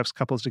same-sex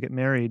couples to get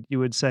married? You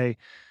would say,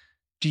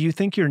 do you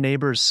think your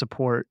neighbors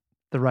support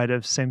the right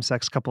of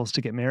same-sex couples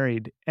to get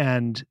married?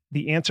 And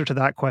the answer to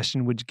that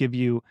question would give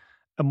you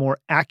a more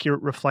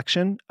accurate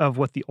reflection of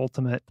what the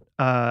ultimate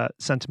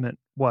sentiment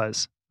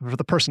was for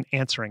the person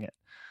answering it.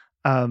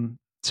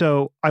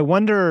 So I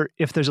wonder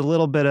if there's a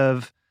little bit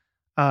of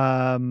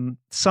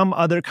some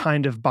other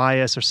kind of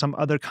bias or some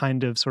other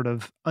kind of sort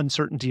of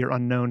uncertainty or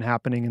unknown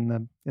happening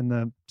in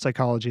the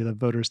psychology of the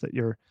voters that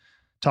you're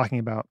talking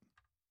about.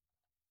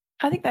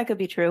 I think that could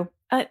be true.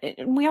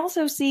 We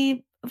also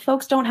see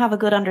folks don't have a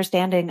good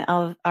understanding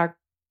of our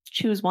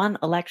choose one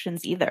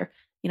elections either.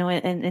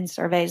 In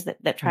surveys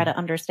that try to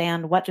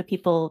understand what do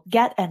people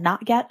get and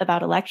not get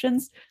about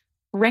elections,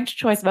 ranked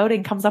choice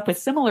voting comes up with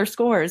similar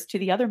scores to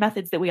the other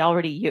methods that we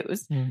already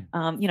use.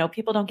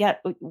 People don't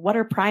get what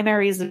are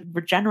primaries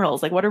for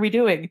generals, like what are we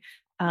doing?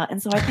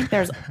 And so I think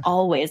there's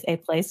always a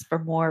place for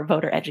more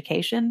voter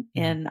education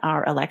in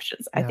our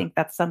elections. I think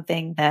that's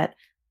something that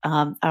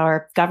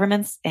our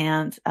governments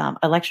and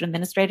election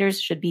administrators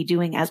should be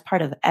doing as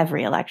part of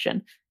every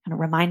election, kind of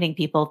reminding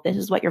people this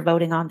is what you're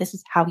voting on, this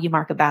is how you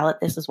mark a ballot,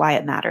 this is why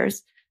it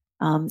matters.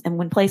 And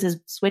when places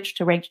switch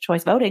to ranked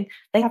choice voting,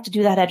 they have to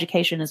do that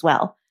education as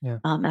well.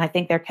 And I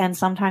think there can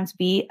sometimes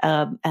be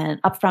an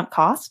upfront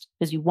cost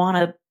because you want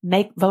to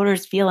make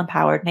voters feel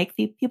empowered, make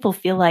people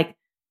feel like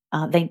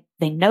they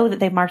know that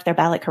they've marked their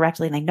ballot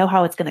correctly and they know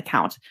how it's going to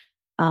count.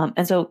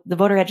 And so the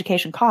voter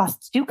education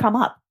costs do come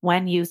up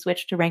when you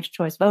switch to ranked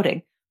choice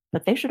voting,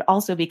 but they should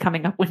also be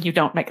coming up when you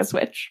don't make a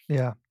switch.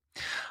 Yeah.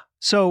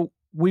 So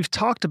we've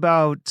talked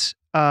about,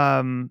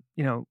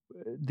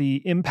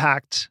 the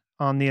impact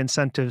on the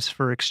incentives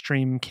for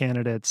extreme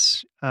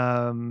candidates.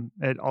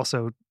 It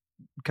also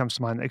comes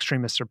to mind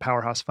extremists or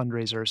powerhouse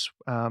fundraisers.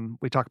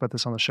 We talk about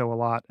this on the show a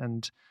lot,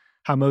 and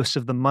how most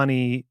of the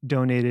money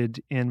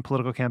donated in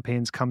political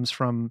campaigns comes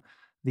from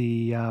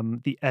the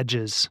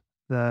edges,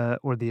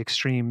 or the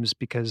extremes,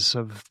 because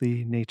of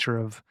the nature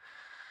of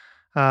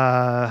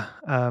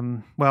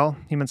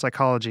human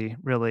psychology,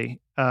 really.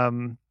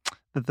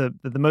 The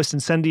most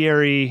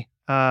incendiary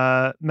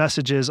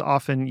messages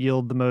often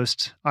yield the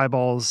most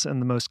eyeballs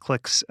and the most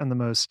clicks and the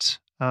most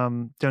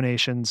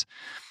donations.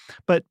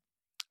 But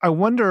I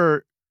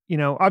wonder,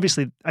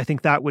 obviously, I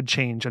think that would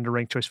change under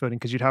ranked choice voting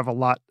because you'd have a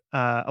lot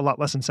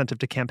less incentive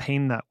to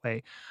campaign that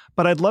way.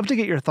 But I'd love to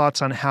get your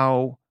thoughts on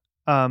how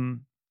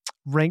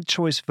ranked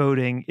choice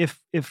voting, if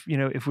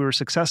we were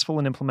successful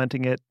in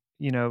implementing it,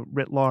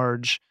 writ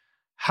large,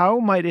 how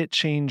might it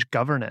change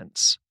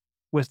governance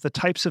with the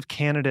types of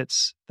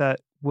candidates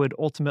that would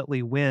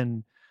ultimately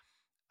win?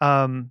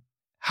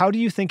 How do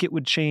you think it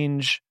would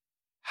change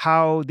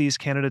how these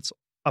candidates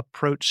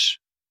approach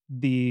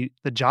the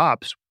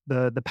jobs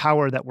the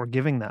power that we're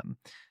giving them.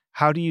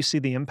 How do you see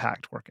the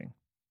impact working?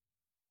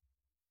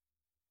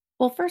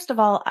 Well, first of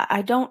all,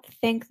 I don't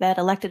think that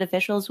elected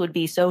officials would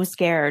be so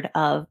scared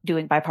of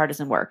doing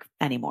bipartisan work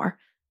anymore.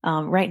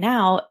 Right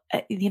now,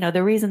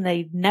 the reason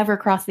they never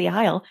cross the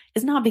aisle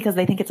is not because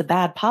they think it's a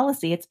bad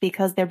policy. It's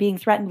because they're being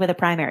threatened with a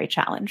primary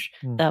challenge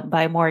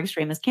by a more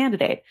extremist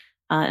candidate.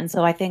 And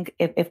so I think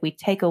if we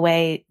take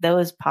away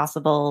those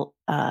possible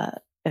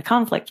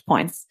conflict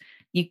points,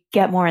 you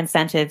get more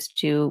incentives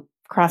to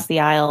cross the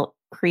aisle,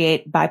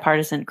 create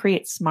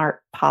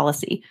smart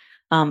policy.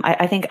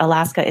 I think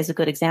Alaska is a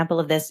good example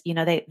of this.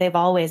 They've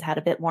always had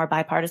a bit more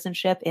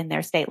bipartisanship in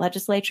their state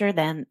legislature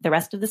than the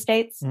rest of the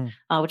states,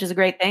 which is a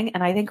great thing.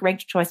 And I think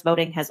ranked choice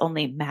voting has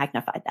only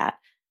magnified that.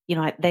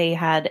 They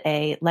had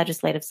a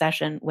legislative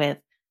session with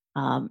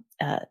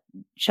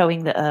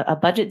showing a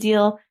budget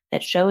deal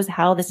that shows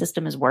how the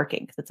system is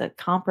working. It's a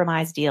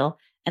compromise deal.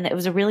 And it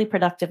was a really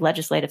productive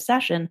legislative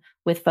session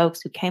with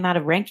folks who came out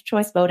of ranked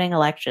choice voting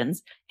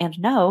elections and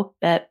know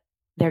that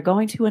they're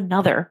going to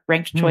another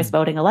ranked choice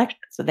voting election.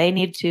 So they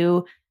need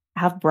to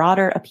have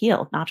broader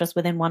appeal, not just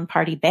within one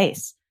party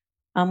base.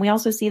 We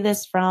also see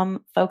this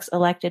from folks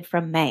elected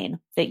from Maine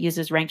that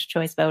uses ranked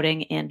choice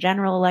voting in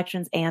general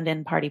elections and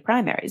in party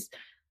primaries.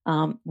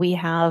 We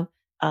have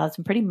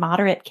some pretty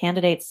moderate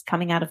candidates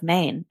coming out of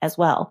Maine as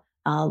well,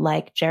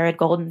 like Jared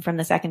Golden from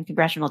the 2nd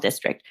Congressional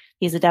District.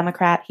 He's a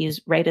Democrat. He's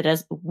rated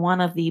as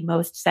one of the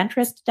most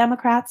centrist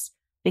Democrats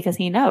because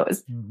he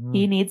knows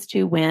he needs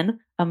to win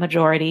a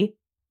majority,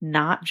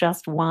 not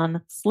just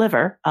one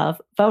sliver of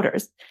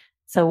voters.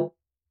 So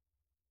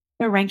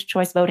a ranked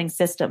choice voting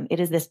system, it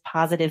is this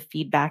positive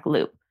feedback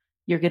loop.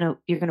 You're going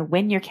to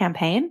win your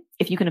campaign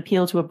if you can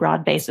appeal to a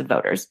broad base of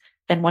voters.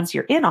 Then once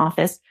you're in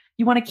office,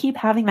 you want to keep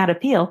having that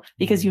appeal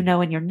because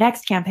in your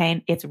next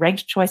campaign, it's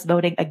ranked choice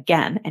voting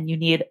again, and you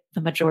need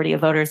the majority of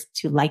voters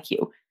to like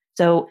you.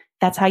 So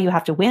that's how you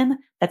have to win.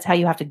 That's how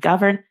you have to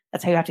govern.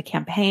 That's how you have to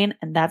campaign.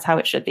 And that's how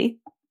it should be.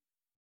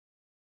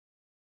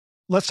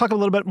 Let's talk a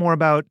little bit more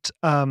about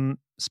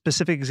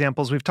specific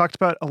examples. We've talked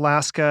about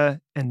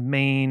Alaska and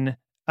Maine.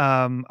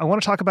 I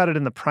want to talk about it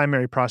in the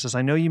primary process.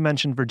 I know you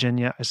mentioned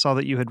Virginia. I saw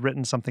that you had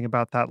written something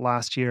about that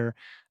last year.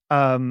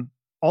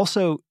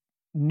 Also,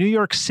 New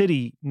York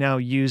City now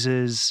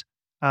uses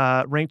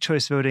ranked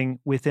choice voting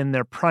within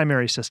their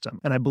primary system,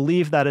 and I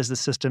believe that is the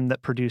system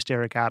that produced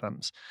Eric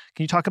Adams.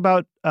 Can you talk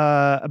about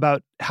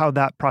how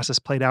that process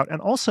played out, and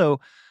also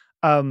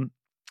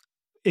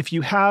if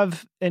you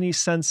have any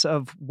sense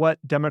of what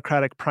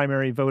Democratic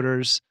primary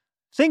voters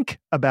think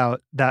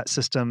about that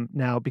system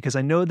now, because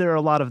I know there are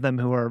a lot of them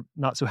who are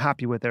not so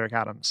happy with Eric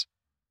Adams.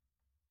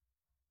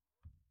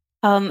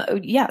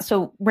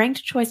 So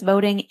ranked choice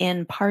voting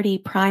in party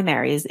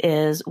primaries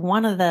is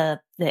one of the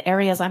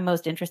areas I'm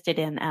most interested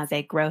in as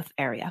a growth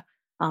area,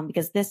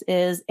 because this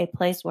is a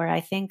place where I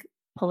think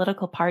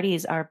political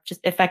parties are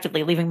just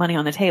effectively leaving money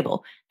on the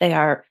table. They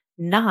are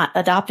not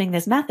adopting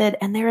this method,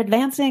 and they're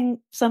advancing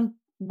some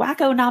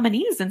wacko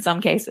nominees in some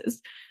cases.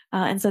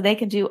 And so they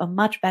can do a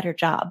much better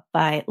job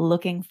by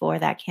looking for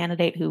that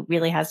candidate who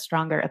really has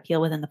stronger appeal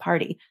within the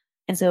party.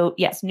 And so,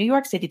 yes, New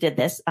York City did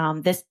this.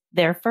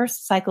 Their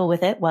first cycle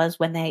with it was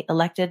when they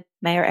elected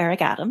Mayor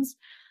Eric Adams.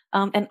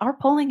 And our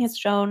polling has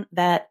shown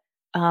that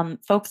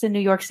folks in New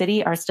York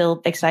City are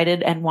still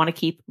excited and want to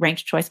keep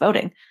ranked choice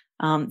voting.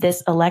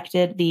 This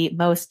elected the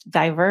most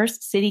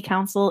diverse city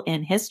council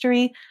in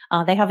history.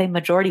 They have a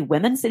majority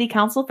women city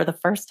council for the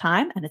first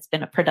time, and it's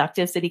been a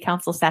productive city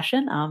council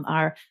session.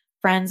 Our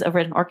friends over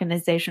at an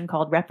organization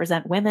called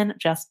Represent Women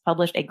just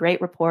published a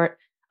great report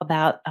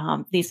about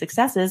the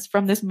successes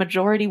from this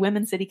majority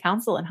women city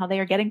council and how they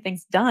are getting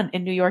things done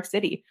in New York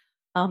City.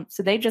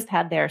 So they just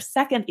had their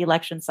second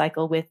election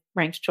cycle with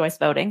ranked choice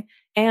voting.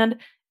 And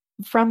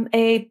from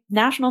a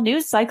national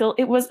news cycle,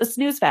 it was a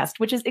snooze fest,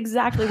 which is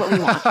exactly what we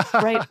want,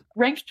 right?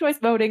 Ranked choice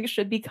voting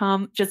should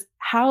become just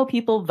how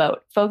people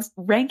vote. Folks,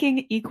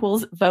 ranking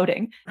equals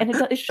voting. And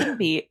it shouldn't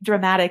be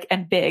dramatic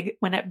and big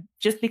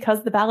just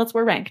because the ballots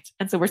were ranked.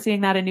 And so we're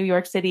seeing that in New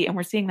York City, and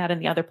we're seeing that in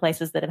the other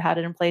places that have had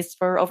it in place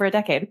for over a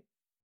decade.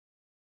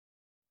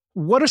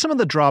 What are some of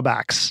the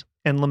drawbacks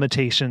and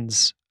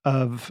limitations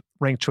of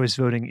ranked choice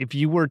voting? If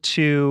you were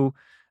to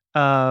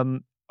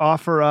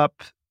offer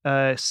up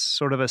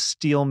sort of a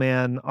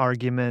steelman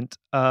argument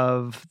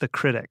of the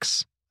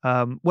critics,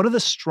 what are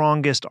the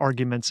strongest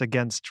arguments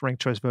against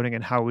ranked choice voting,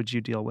 and how would you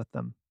deal with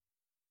them?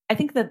 I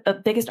think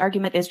the biggest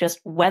argument is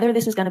just whether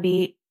this is going to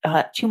be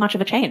too much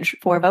of a change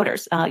for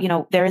voters.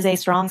 There is a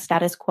strong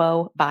status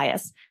quo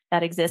bias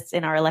that exists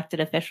in our elected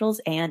officials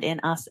and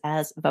in us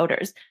as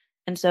voters.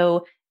 And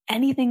so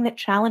anything that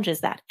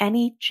challenges that,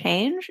 any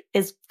change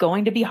is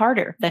going to be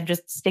harder than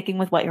just sticking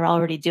with what you're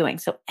already doing.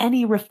 So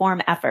any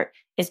reform effort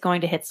is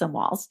going to hit some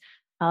walls.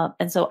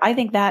 And so I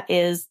think that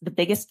is the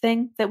biggest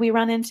thing that we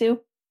run into.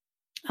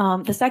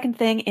 The second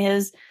thing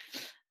is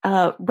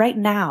right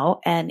now,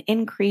 an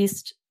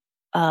increased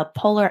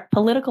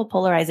political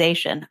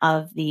polarization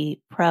of the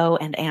pro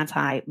and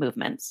anti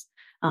movements.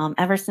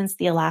 Ever since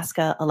the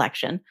Alaska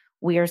election,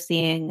 we are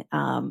seeing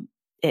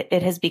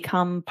it has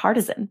become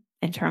partisan.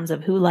 in terms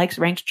of who likes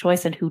ranked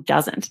choice and who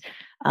doesn't.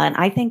 And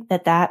I think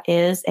that that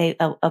is a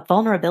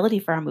vulnerability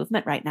for our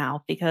movement right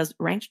now, because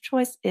ranked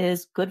choice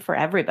is good for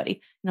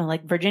everybody.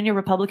 Like Virginia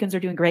Republicans are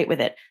doing great with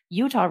it.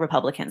 Utah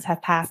Republicans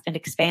have passed and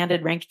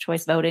expanded ranked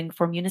choice voting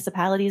for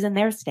municipalities in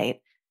their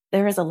state.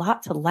 There is a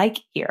lot to like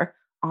here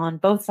on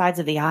both sides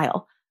of the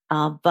aisle.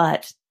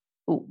 But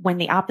when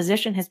the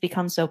opposition has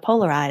become so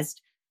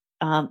polarized,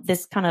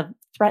 this kind of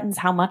threatens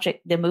how much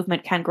the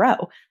movement can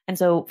grow. And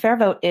so Fair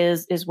Vote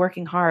is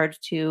working hard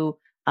to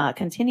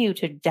continue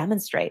to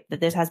demonstrate that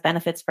this has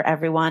benefits for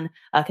everyone,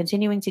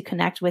 continuing to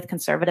connect with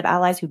conservative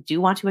allies who do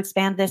want to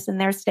expand this in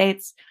their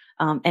states,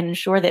 and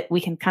ensure that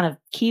we can kind of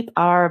keep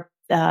our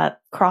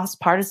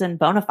cross-partisan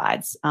bona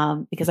fides,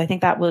 because I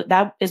think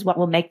that is what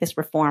will make this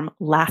reform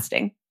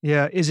lasting.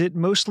 Yeah. Is it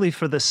mostly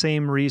for the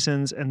same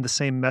reasons and the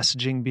same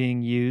messaging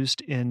being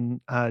used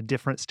in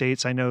different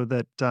states? I know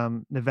that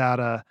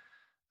Nevada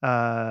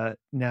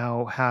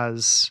now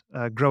has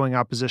growing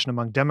opposition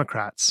among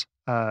Democrats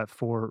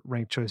for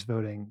ranked choice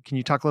voting. Can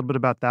you talk a little bit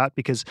about that?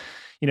 Because,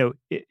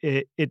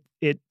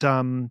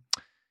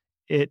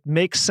 it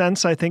makes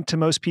sense, I think, to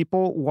most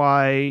people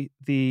why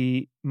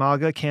the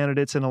MAGA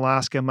candidates in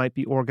Alaska might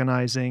be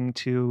organizing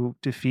to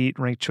defeat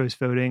ranked choice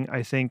voting.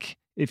 I think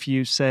if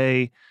you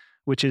say,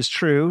 which is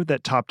true,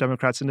 that top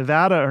Democrats in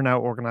Nevada are now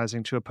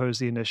organizing to oppose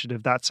the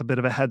initiative, that's a bit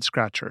of a head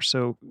scratcher.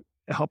 So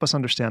help us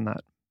understand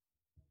that.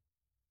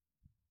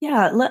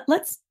 Yeah,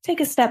 let's take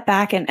a step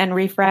back and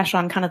refresh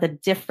on kind of the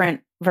different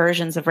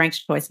versions of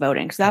ranked choice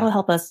voting, because that'll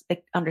help us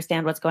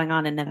understand what's going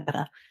on in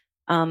Nevada.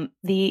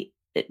 The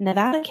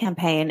Nevada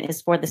campaign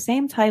is for the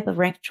same type of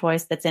ranked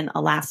choice that's in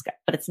Alaska,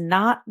 but it's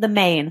not the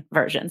Maine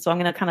version. So I'm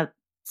going to kind of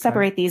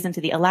separate these into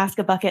the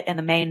Alaska bucket and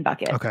the Maine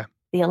bucket. Okay.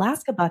 The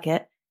Alaska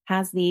bucket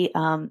has the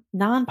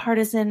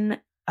nonpartisan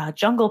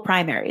jungle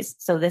primaries.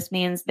 So this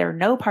means there are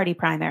no party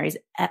primaries.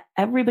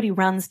 Everybody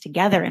runs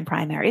together in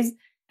primaries.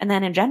 And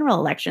then in general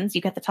elections,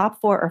 you get the top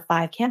 4 or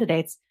 5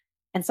 candidates.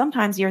 And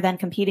sometimes you're then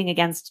competing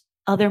against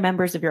other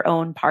members of your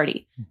own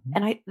party.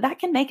 Mm-hmm. And that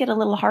can make it a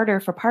little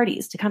harder for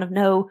parties to kind of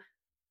know,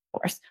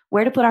 of course,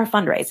 where to put our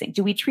fundraising.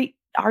 Do we treat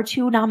our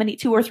 2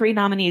 or 3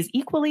 nominees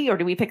equally, or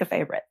do we pick a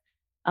favorite?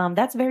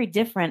 That's very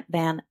different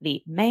than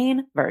the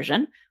Maine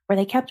version, where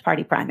they kept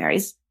party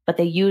primaries, but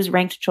they use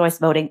ranked choice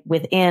voting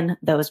within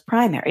those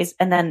primaries.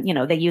 And then,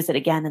 they use it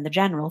again in the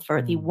general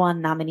for the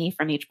one nominee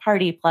from each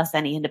party plus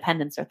any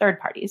independents or third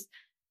parties.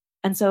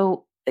 And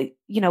so,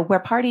 where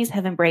parties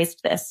have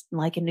embraced this,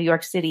 like in New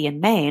York City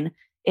and Maine,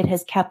 it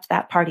has kept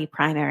that party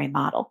primary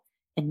model.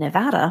 In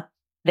Nevada,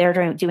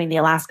 they're doing the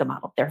Alaska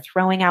model. They're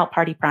throwing out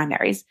party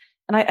primaries.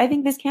 And I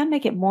think this can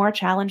make it more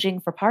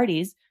challenging for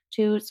parties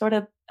to sort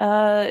of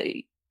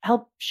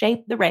help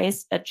shape the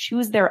race,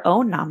 choose their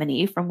own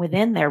nominee from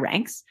within their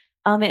ranks,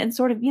 and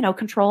sort of,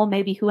 control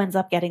maybe who ends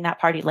up getting that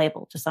party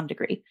label to some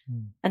degree.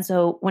 And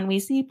so when we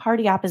see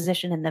party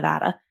opposition in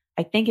Nevada,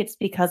 I think it's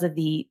because of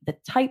the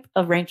type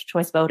of ranked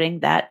choice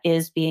voting that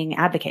is being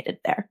advocated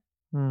there.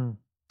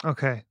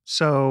 Okay.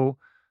 So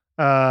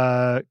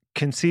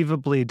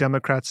conceivably,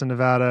 Democrats in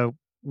Nevada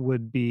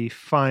would be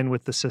fine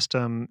with the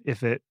system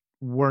if it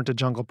weren't a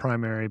jungle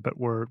primary, but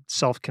were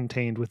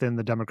self-contained within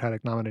the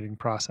Democratic nominating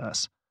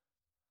process.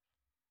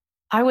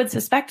 I would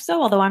suspect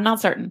so, although I'm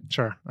not certain.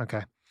 Sure.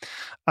 Okay.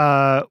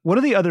 What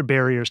are the other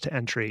barriers to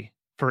entry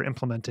for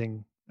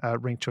implementing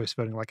ranked choice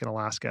voting, like in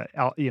Alaska,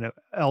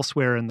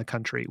 elsewhere in the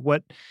country?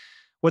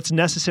 What's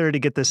necessary to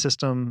get this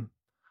system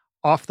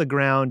off the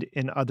ground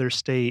in other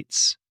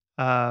states,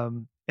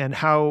 and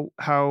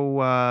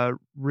how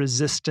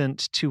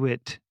resistant to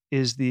it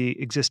is the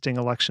existing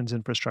elections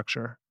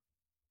infrastructure?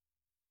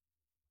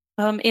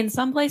 In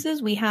some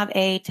places, we have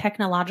a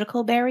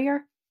technological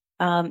barrier.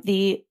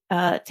 The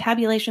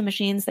tabulation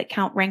machines that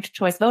count ranked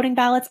choice voting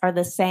ballots are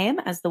the same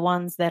as the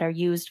ones that are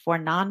used for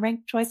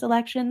non-ranked choice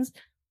elections.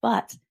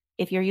 But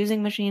if you're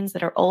using machines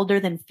that are older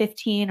than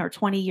 15 or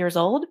 20 years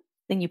old,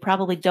 then you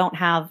probably don't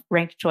have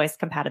ranked choice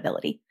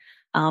compatibility.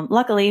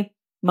 Luckily,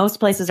 most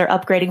places are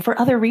upgrading for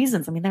other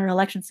reasons. I mean, there are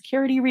election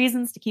security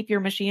reasons to keep your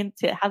machine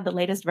to have the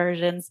latest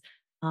versions.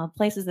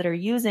 Places that are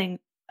using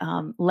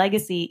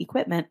legacy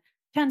equipment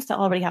tends to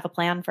already have a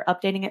plan for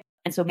updating it.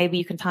 And so maybe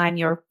you can time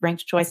your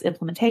ranked choice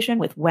implementation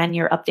with when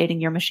you're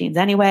updating your machines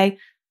anyway.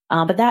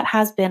 But that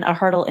has been a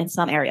hurdle in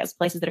some areas.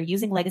 Places that are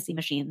using legacy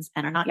machines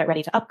and are not yet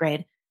ready to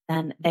upgrade,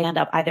 then they end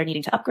up either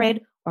needing to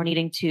upgrade or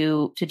needing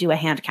to do a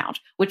hand count,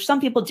 which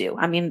some people do.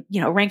 I mean,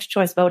 ranked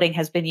choice voting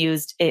has been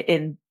used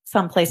in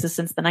some places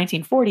since the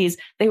 1940s.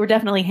 They were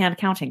definitely hand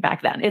counting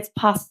back then. It's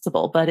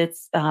possible, but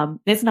it's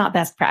not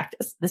best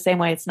practice, the same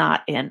way it's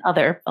not in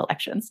other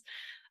elections.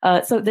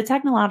 So the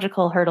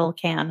technological hurdle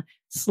can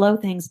slow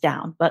things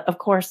down. But of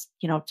course,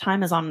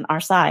 time is on our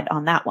side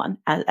on that one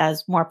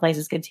as more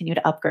places continue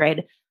to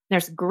upgrade.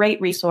 There's a great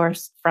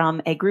resource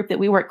from a group that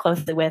we work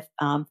closely with.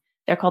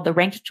 They're called the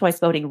Ranked Choice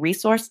Voting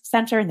Resource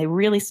Center, and they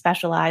really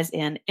specialize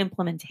in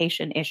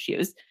implementation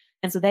issues.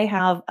 And so they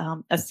have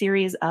a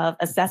series of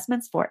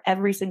assessments for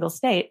every single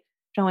state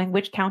showing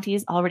which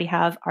counties already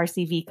have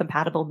RCV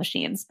compatible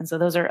machines. And so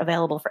those are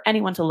available for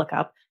anyone to look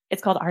up.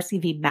 It's called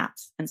RCV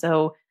Maps. And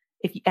so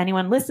if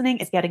anyone listening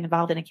is getting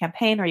involved in a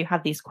campaign or you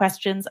have these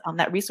questions,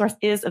 that resource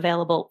is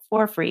available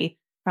for free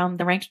from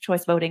the Ranked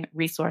Choice Voting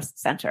Resource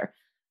Center.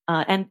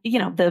 And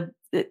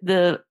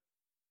the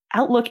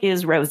outlook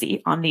is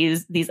rosy on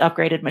these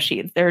upgraded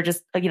machines. There are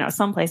just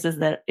some places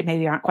that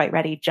maybe aren't quite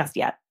ready just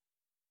yet.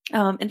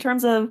 In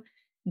terms of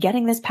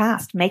getting this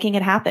passed, making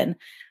it happen,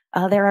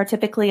 there are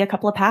typically a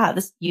couple of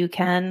paths. You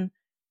can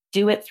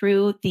do it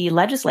through the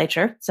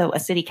legislature, so a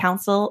city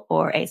council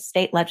or a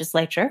state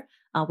legislature.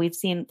 We've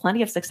seen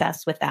plenty of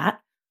success with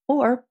that.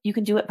 Or you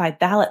can do it by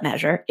ballot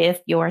measure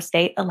if your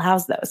state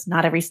allows those.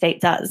 Not every state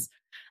does.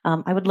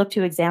 I would look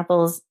to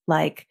examples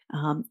like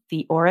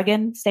the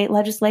Oregon state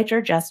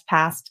legislature just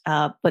passed,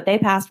 what they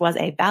passed was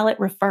a ballot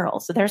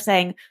referral. So they're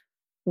saying,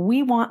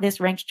 we want this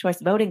ranked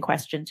choice voting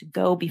question to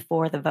go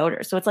before the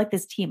voters. So it's like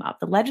this team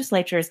up. The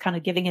legislature is kind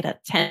of giving it a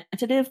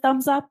tentative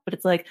thumbs up, but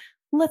it's like,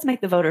 let's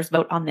make the voters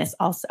vote on this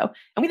also.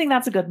 And we think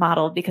that's a good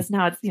model because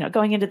now it's,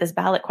 going into this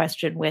ballot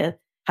question with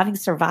having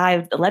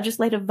survived the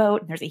legislative vote.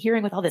 And there's a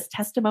hearing with all this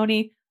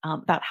testimony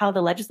about how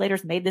the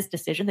legislators made this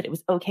decision that it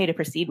was okay to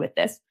proceed with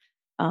this.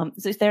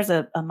 So there's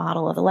a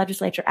model of the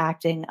legislature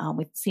acting.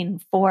 We've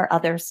seen 4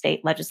 other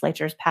state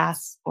legislatures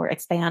pass or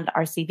expand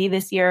RCV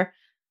this year.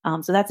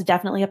 So that's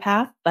definitely a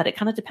path, but it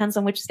kind of depends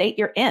on which state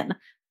you're in.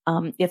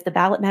 If the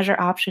ballot measure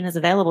option is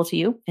available to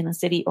you in a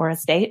city or a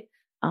state,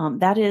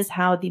 that is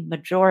how the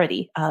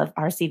majority of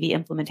RCV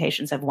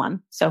implementations have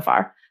won so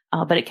far.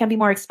 But it can be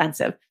more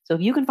expensive. So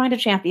if you can find a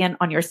champion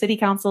on your city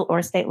council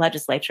or state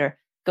legislature,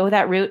 go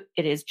that route.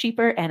 It is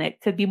cheaper and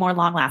it could be more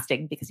long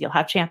lasting because you'll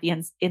have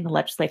champions in the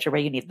legislature where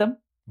you need them.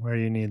 Where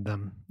you need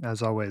them,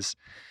 as always.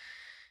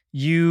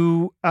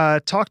 You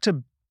talked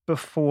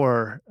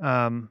before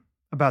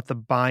about the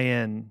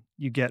buy-in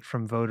you get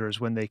from voters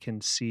when they can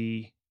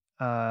see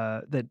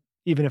that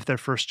even if their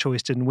first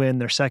choice didn't win,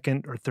 their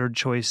second or third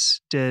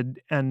choice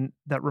did. And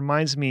that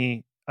reminds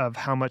me of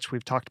how much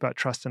we've talked about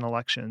trust in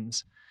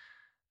elections.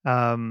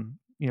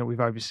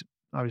 We've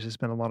obviously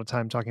spent a lot of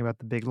time talking about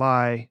the big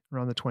lie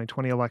around the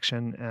 2020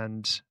 election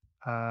and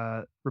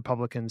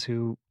Republicans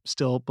who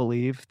still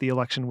believe the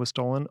election was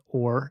stolen,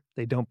 or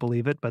they don't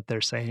believe it, but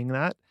they're saying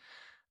that.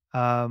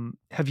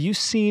 Have you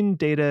seen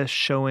data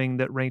showing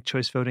that ranked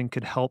choice voting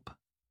could help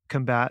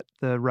combat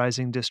the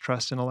rising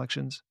distrust in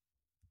elections?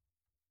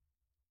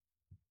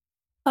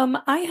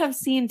 I have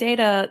seen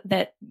data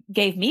that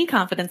gave me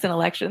confidence in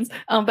elections,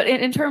 but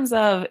in terms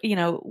of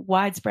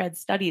widespread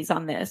studies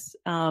on this,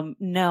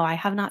 no, I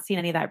have not seen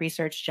any of that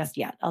research just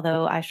yet.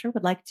 Although I sure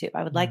would like to.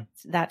 I would like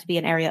that to be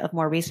an area of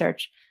more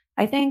research.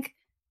 I think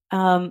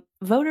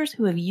voters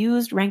who have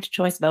used ranked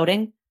choice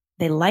voting,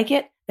 they like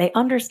it, they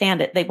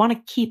understand it, they want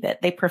to keep it,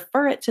 they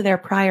prefer it to their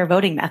prior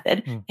voting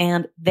method,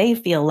 and they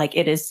feel like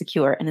it is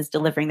secure and is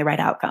delivering the right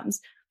outcomes.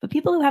 But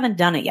people who haven't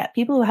done it yet,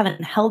 people who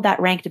haven't held that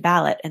ranked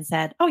ballot and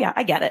said, oh yeah,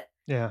 I get it.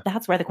 Yeah.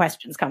 That's where the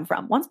questions come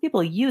from. Once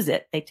people use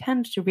it, they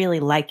tend to really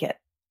like it.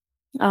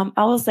 I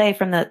will say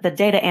from the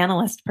data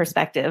analyst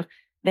perspective,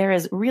 there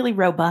is really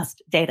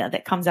robust data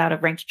that comes out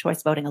of ranked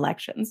choice voting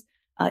elections.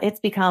 It's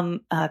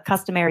become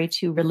customary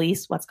to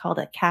release what's called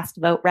a cast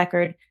vote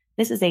record.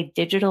 This is a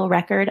digital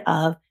record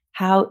of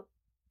how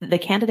the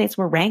candidates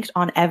were ranked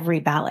on every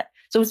ballot.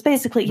 So it's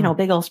basically, a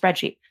big old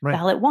spreadsheet. Right.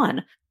 Ballot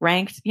 1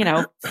 ranked,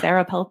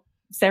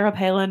 Sarah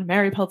Palin,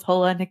 Mary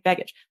Peltola, Nick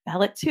Begich.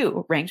 Ballot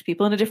 2 ranked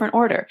people in a different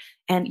order.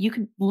 And you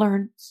can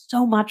learn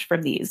so much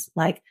from these.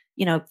 Like,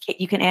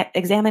 you can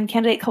examine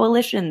candidate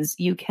coalitions.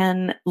 You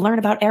can learn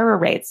about error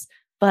rates.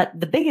 But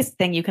the biggest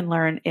thing you can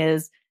learn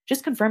is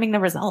just confirming the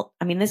result.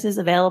 I mean, this is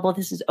available.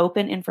 This is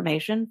open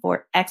information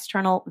for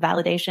external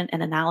validation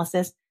and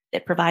analysis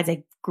that provides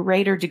a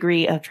greater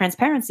degree of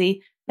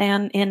transparency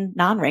than in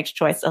non-ranked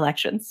choice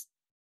elections.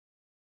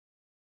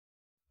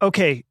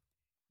 Okay,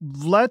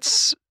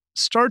 let's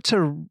start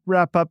to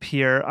wrap up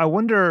here. I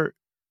wonder,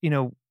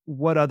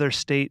 what other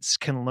states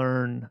can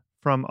learn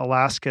from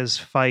Alaska's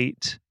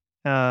fight,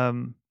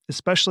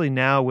 especially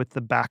now with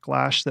the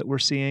backlash that we're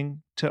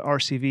seeing to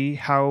RCV,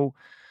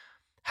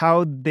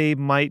 how they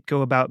might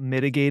go about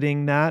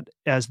mitigating that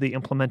as they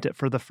implement it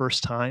for the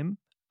first time.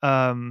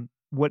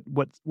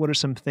 What are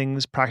some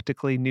things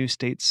practically new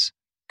states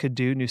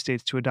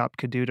to adopt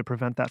could do to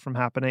prevent that from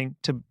happening,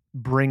 to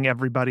bring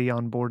everybody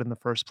on board in the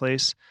first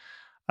place,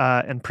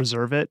 and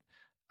preserve it?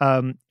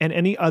 And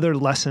any other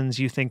lessons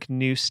you think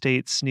new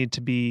states need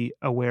to be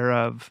aware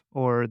of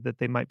or that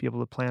they might be able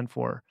to plan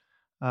for,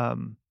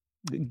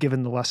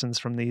 given the lessons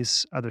from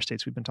these other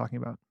states we've been talking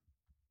about?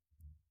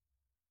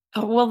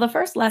 Well, the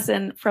first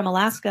lesson from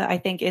Alaska, I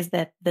think, is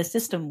that the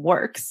system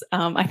works.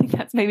 I think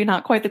that's maybe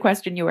not quite the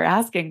question you were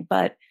asking,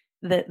 but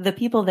the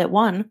people that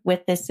won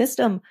with this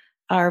system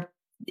are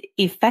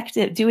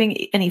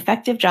doing an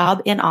effective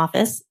job in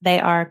office. They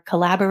are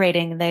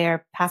collaborating. They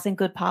are passing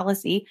good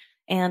policy,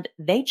 and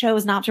they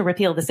chose not to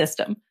repeal the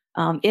system.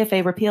 If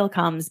a repeal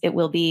comes, it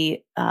will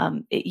be,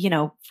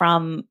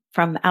 from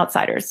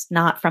outsiders,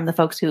 not from the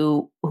folks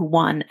who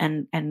won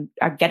and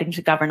are getting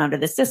to govern under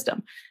this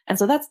system. And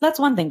so that's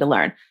one thing to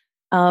learn.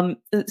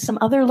 Some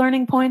other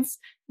learning points: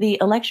 the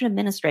election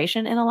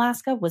administration in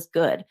Alaska was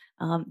good.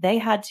 They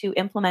had to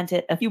implement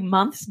it a few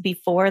months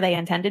before they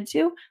intended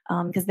to,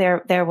 because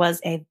there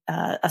was a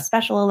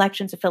special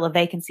election to fill a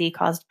vacancy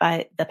caused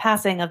by the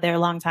passing of their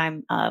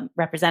longtime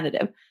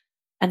representative.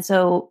 And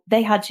so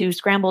they had to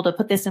scramble to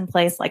put this in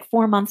place like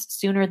 4 months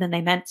sooner than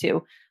they meant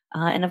to.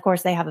 And of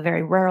course, they have a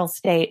very rural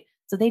state.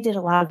 So they did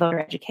a lot of voter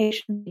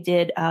education. They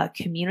did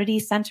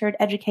community-centered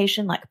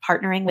education, like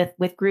partnering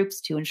with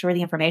groups to ensure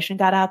the information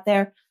got out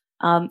there.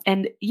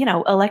 And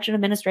election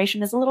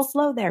administration is a little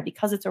slow there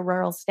because it's a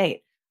rural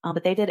state.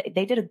 But they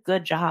did a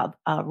good job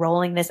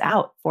rolling this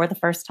out for the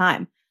first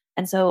time.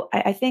 And so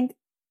I think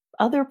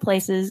other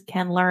places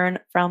can learn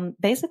from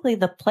basically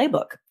the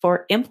playbook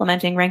for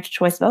implementing ranked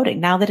choice voting.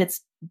 Now that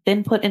it's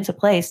been put into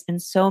place in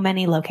so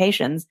many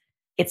locations,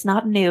 it's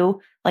not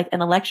new. Like,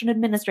 an election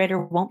administrator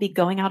won't be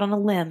going out on a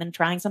limb and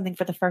trying something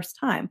for the first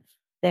time.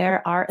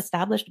 There are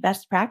established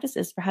best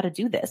practices for how to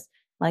do this,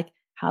 like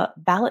how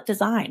ballot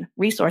design,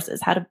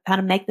 resources, how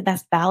to make the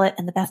best ballot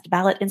and the best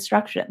ballot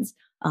instructions,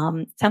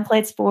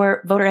 templates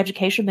for voter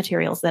education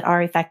materials that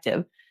are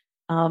effective.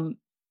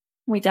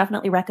 We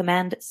definitely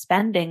recommend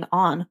spending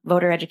on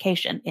voter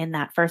education in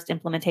that first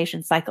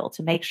implementation cycle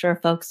to make sure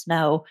folks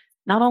know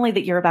not only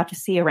that you're about to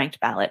see a ranked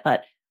ballot,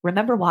 but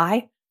remember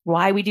why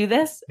we do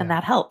this. And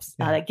that helps.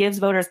 That gives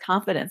voters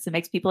confidence. It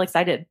makes people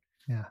excited.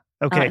 Yeah.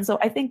 Okay. And so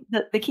I think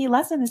the key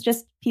lesson is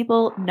just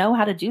people know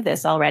how to do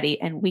this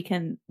already, and we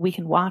can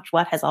watch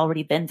what has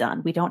already been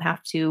done. We don't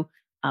have to,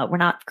 we're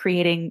not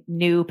creating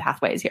new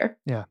pathways here.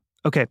 Yeah.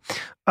 Okay.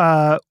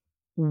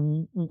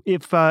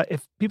 If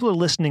people are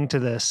listening to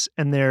this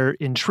and they're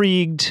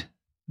intrigued,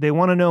 they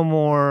want to know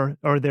more,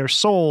 or they're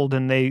sold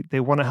and they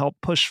want to help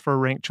push for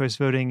ranked choice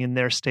voting in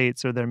their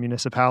states or their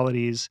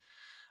municipalities,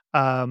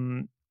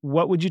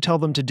 what would you tell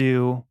them to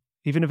do,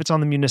 even if it's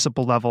on the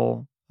municipal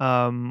level?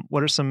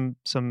 What are some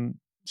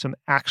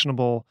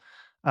actionable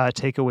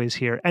takeaways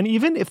here? And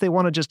even if they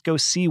want to just go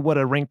see what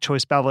a ranked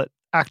choice ballot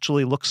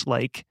actually looks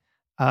like,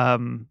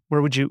 where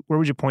would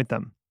you point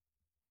them?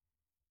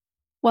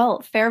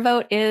 Well,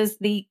 FairVote is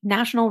the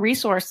national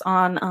resource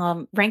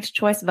on ranked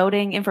choice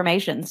voting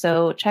information.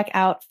 So check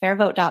out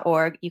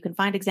fairvote.org. You can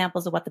find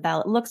examples of what the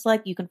ballot looks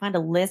like. You can find a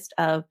list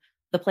of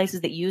the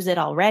places that use it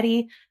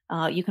already.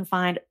 You can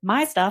find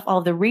my stuff, all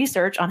of the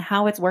research on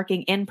how it's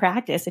working in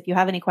practice, if you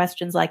have any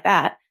questions like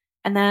that.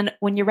 And then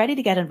when you're ready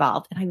to get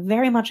involved, and I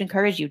very much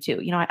encourage you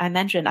to, I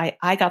mentioned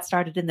I got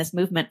started in this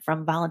movement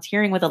from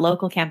volunteering with a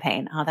local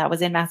campaign that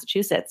was in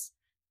Massachusetts.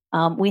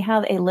 We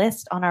have a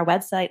list on our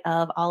website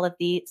of all of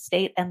the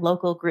state and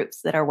local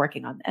groups that are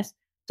working on this.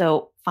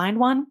 So find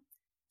one,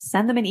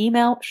 send them an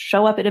email,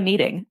 show up at a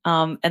meeting.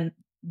 And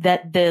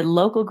that the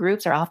local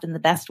groups are often the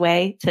best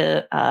way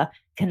to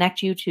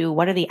connect you to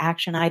what are the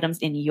action items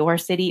in your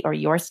city or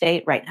your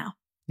state right now.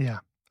 Yeah.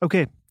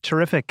 Okay.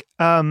 Terrific.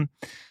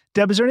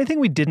 Deb, is there anything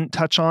we didn't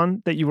touch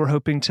on that you were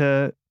hoping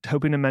to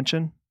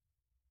mention?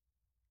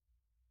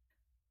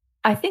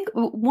 I think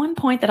one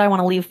point that I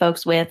want to leave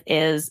folks with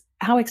is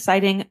how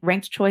exciting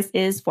ranked choice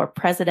is for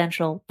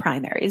presidential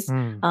primaries.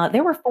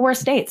 There were 4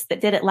 states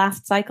that did it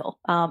last cycle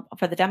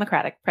for the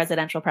Democratic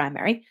presidential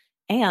primary,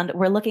 and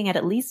we're looking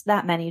at least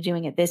that many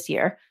doing it this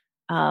year,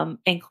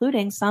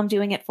 including some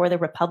doing it for the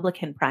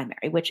Republican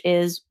primary, which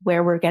is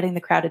where we're getting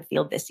the crowded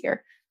field this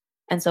year.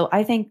 And so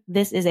I think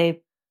this is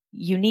a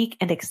unique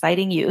and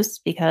exciting use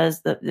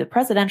because the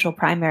presidential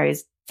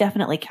primaries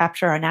definitely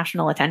capture our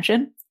national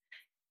attention.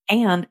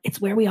 And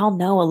it's where we all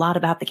know a lot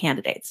about the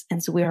candidates.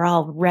 And so we're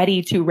all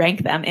ready to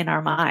rank them in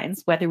our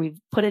minds, whether we've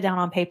put it down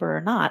on paper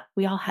or not.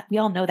 We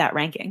all know that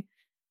ranking.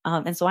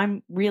 And so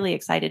I'm really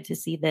excited to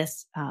see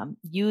this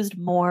used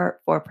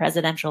more for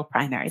presidential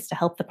primaries to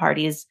help the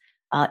parties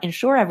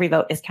ensure every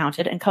vote is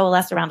counted and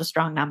coalesce around a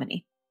strong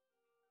nominee.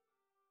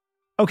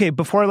 Okay,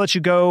 before I let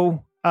you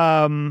go,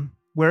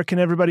 where can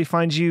everybody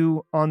find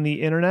you on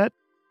the internet?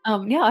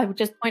 I would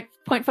just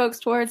point folks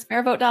towards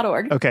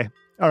fairvote.org. Okay.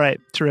 All right.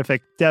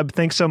 Terrific. Deb,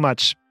 thanks so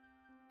much.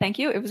 Thank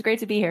you. It was great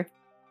to be here.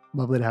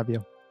 Lovely to have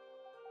you.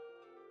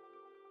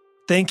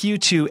 Thank you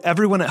to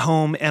everyone at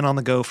home and on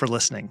the go for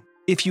listening.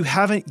 If you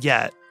haven't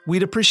yet,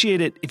 we'd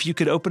appreciate it if you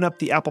could open up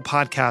the Apple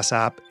Podcasts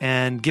app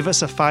and give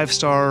us a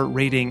 5-star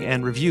rating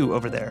and review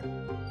over there.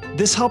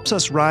 This helps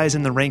us rise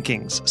in the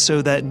rankings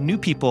so that new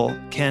people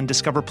can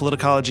discover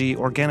Politicology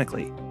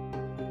organically.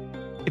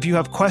 If you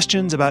have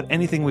questions about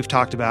anything we've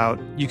talked about,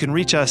 you can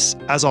reach us,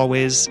 as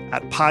always,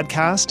 at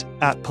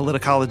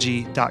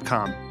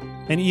podcast@politicology.com.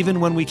 And even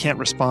when we can't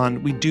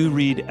respond, we do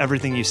read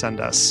everything you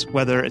send us,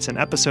 whether it's an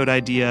episode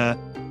idea,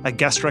 a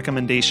guest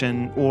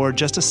recommendation, or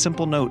just a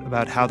simple note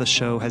about how the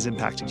show has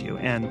impacted you.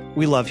 And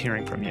we love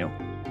hearing from you.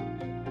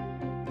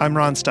 I'm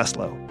Ron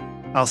Steslow.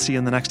 I'll see you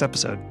in the next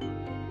episode.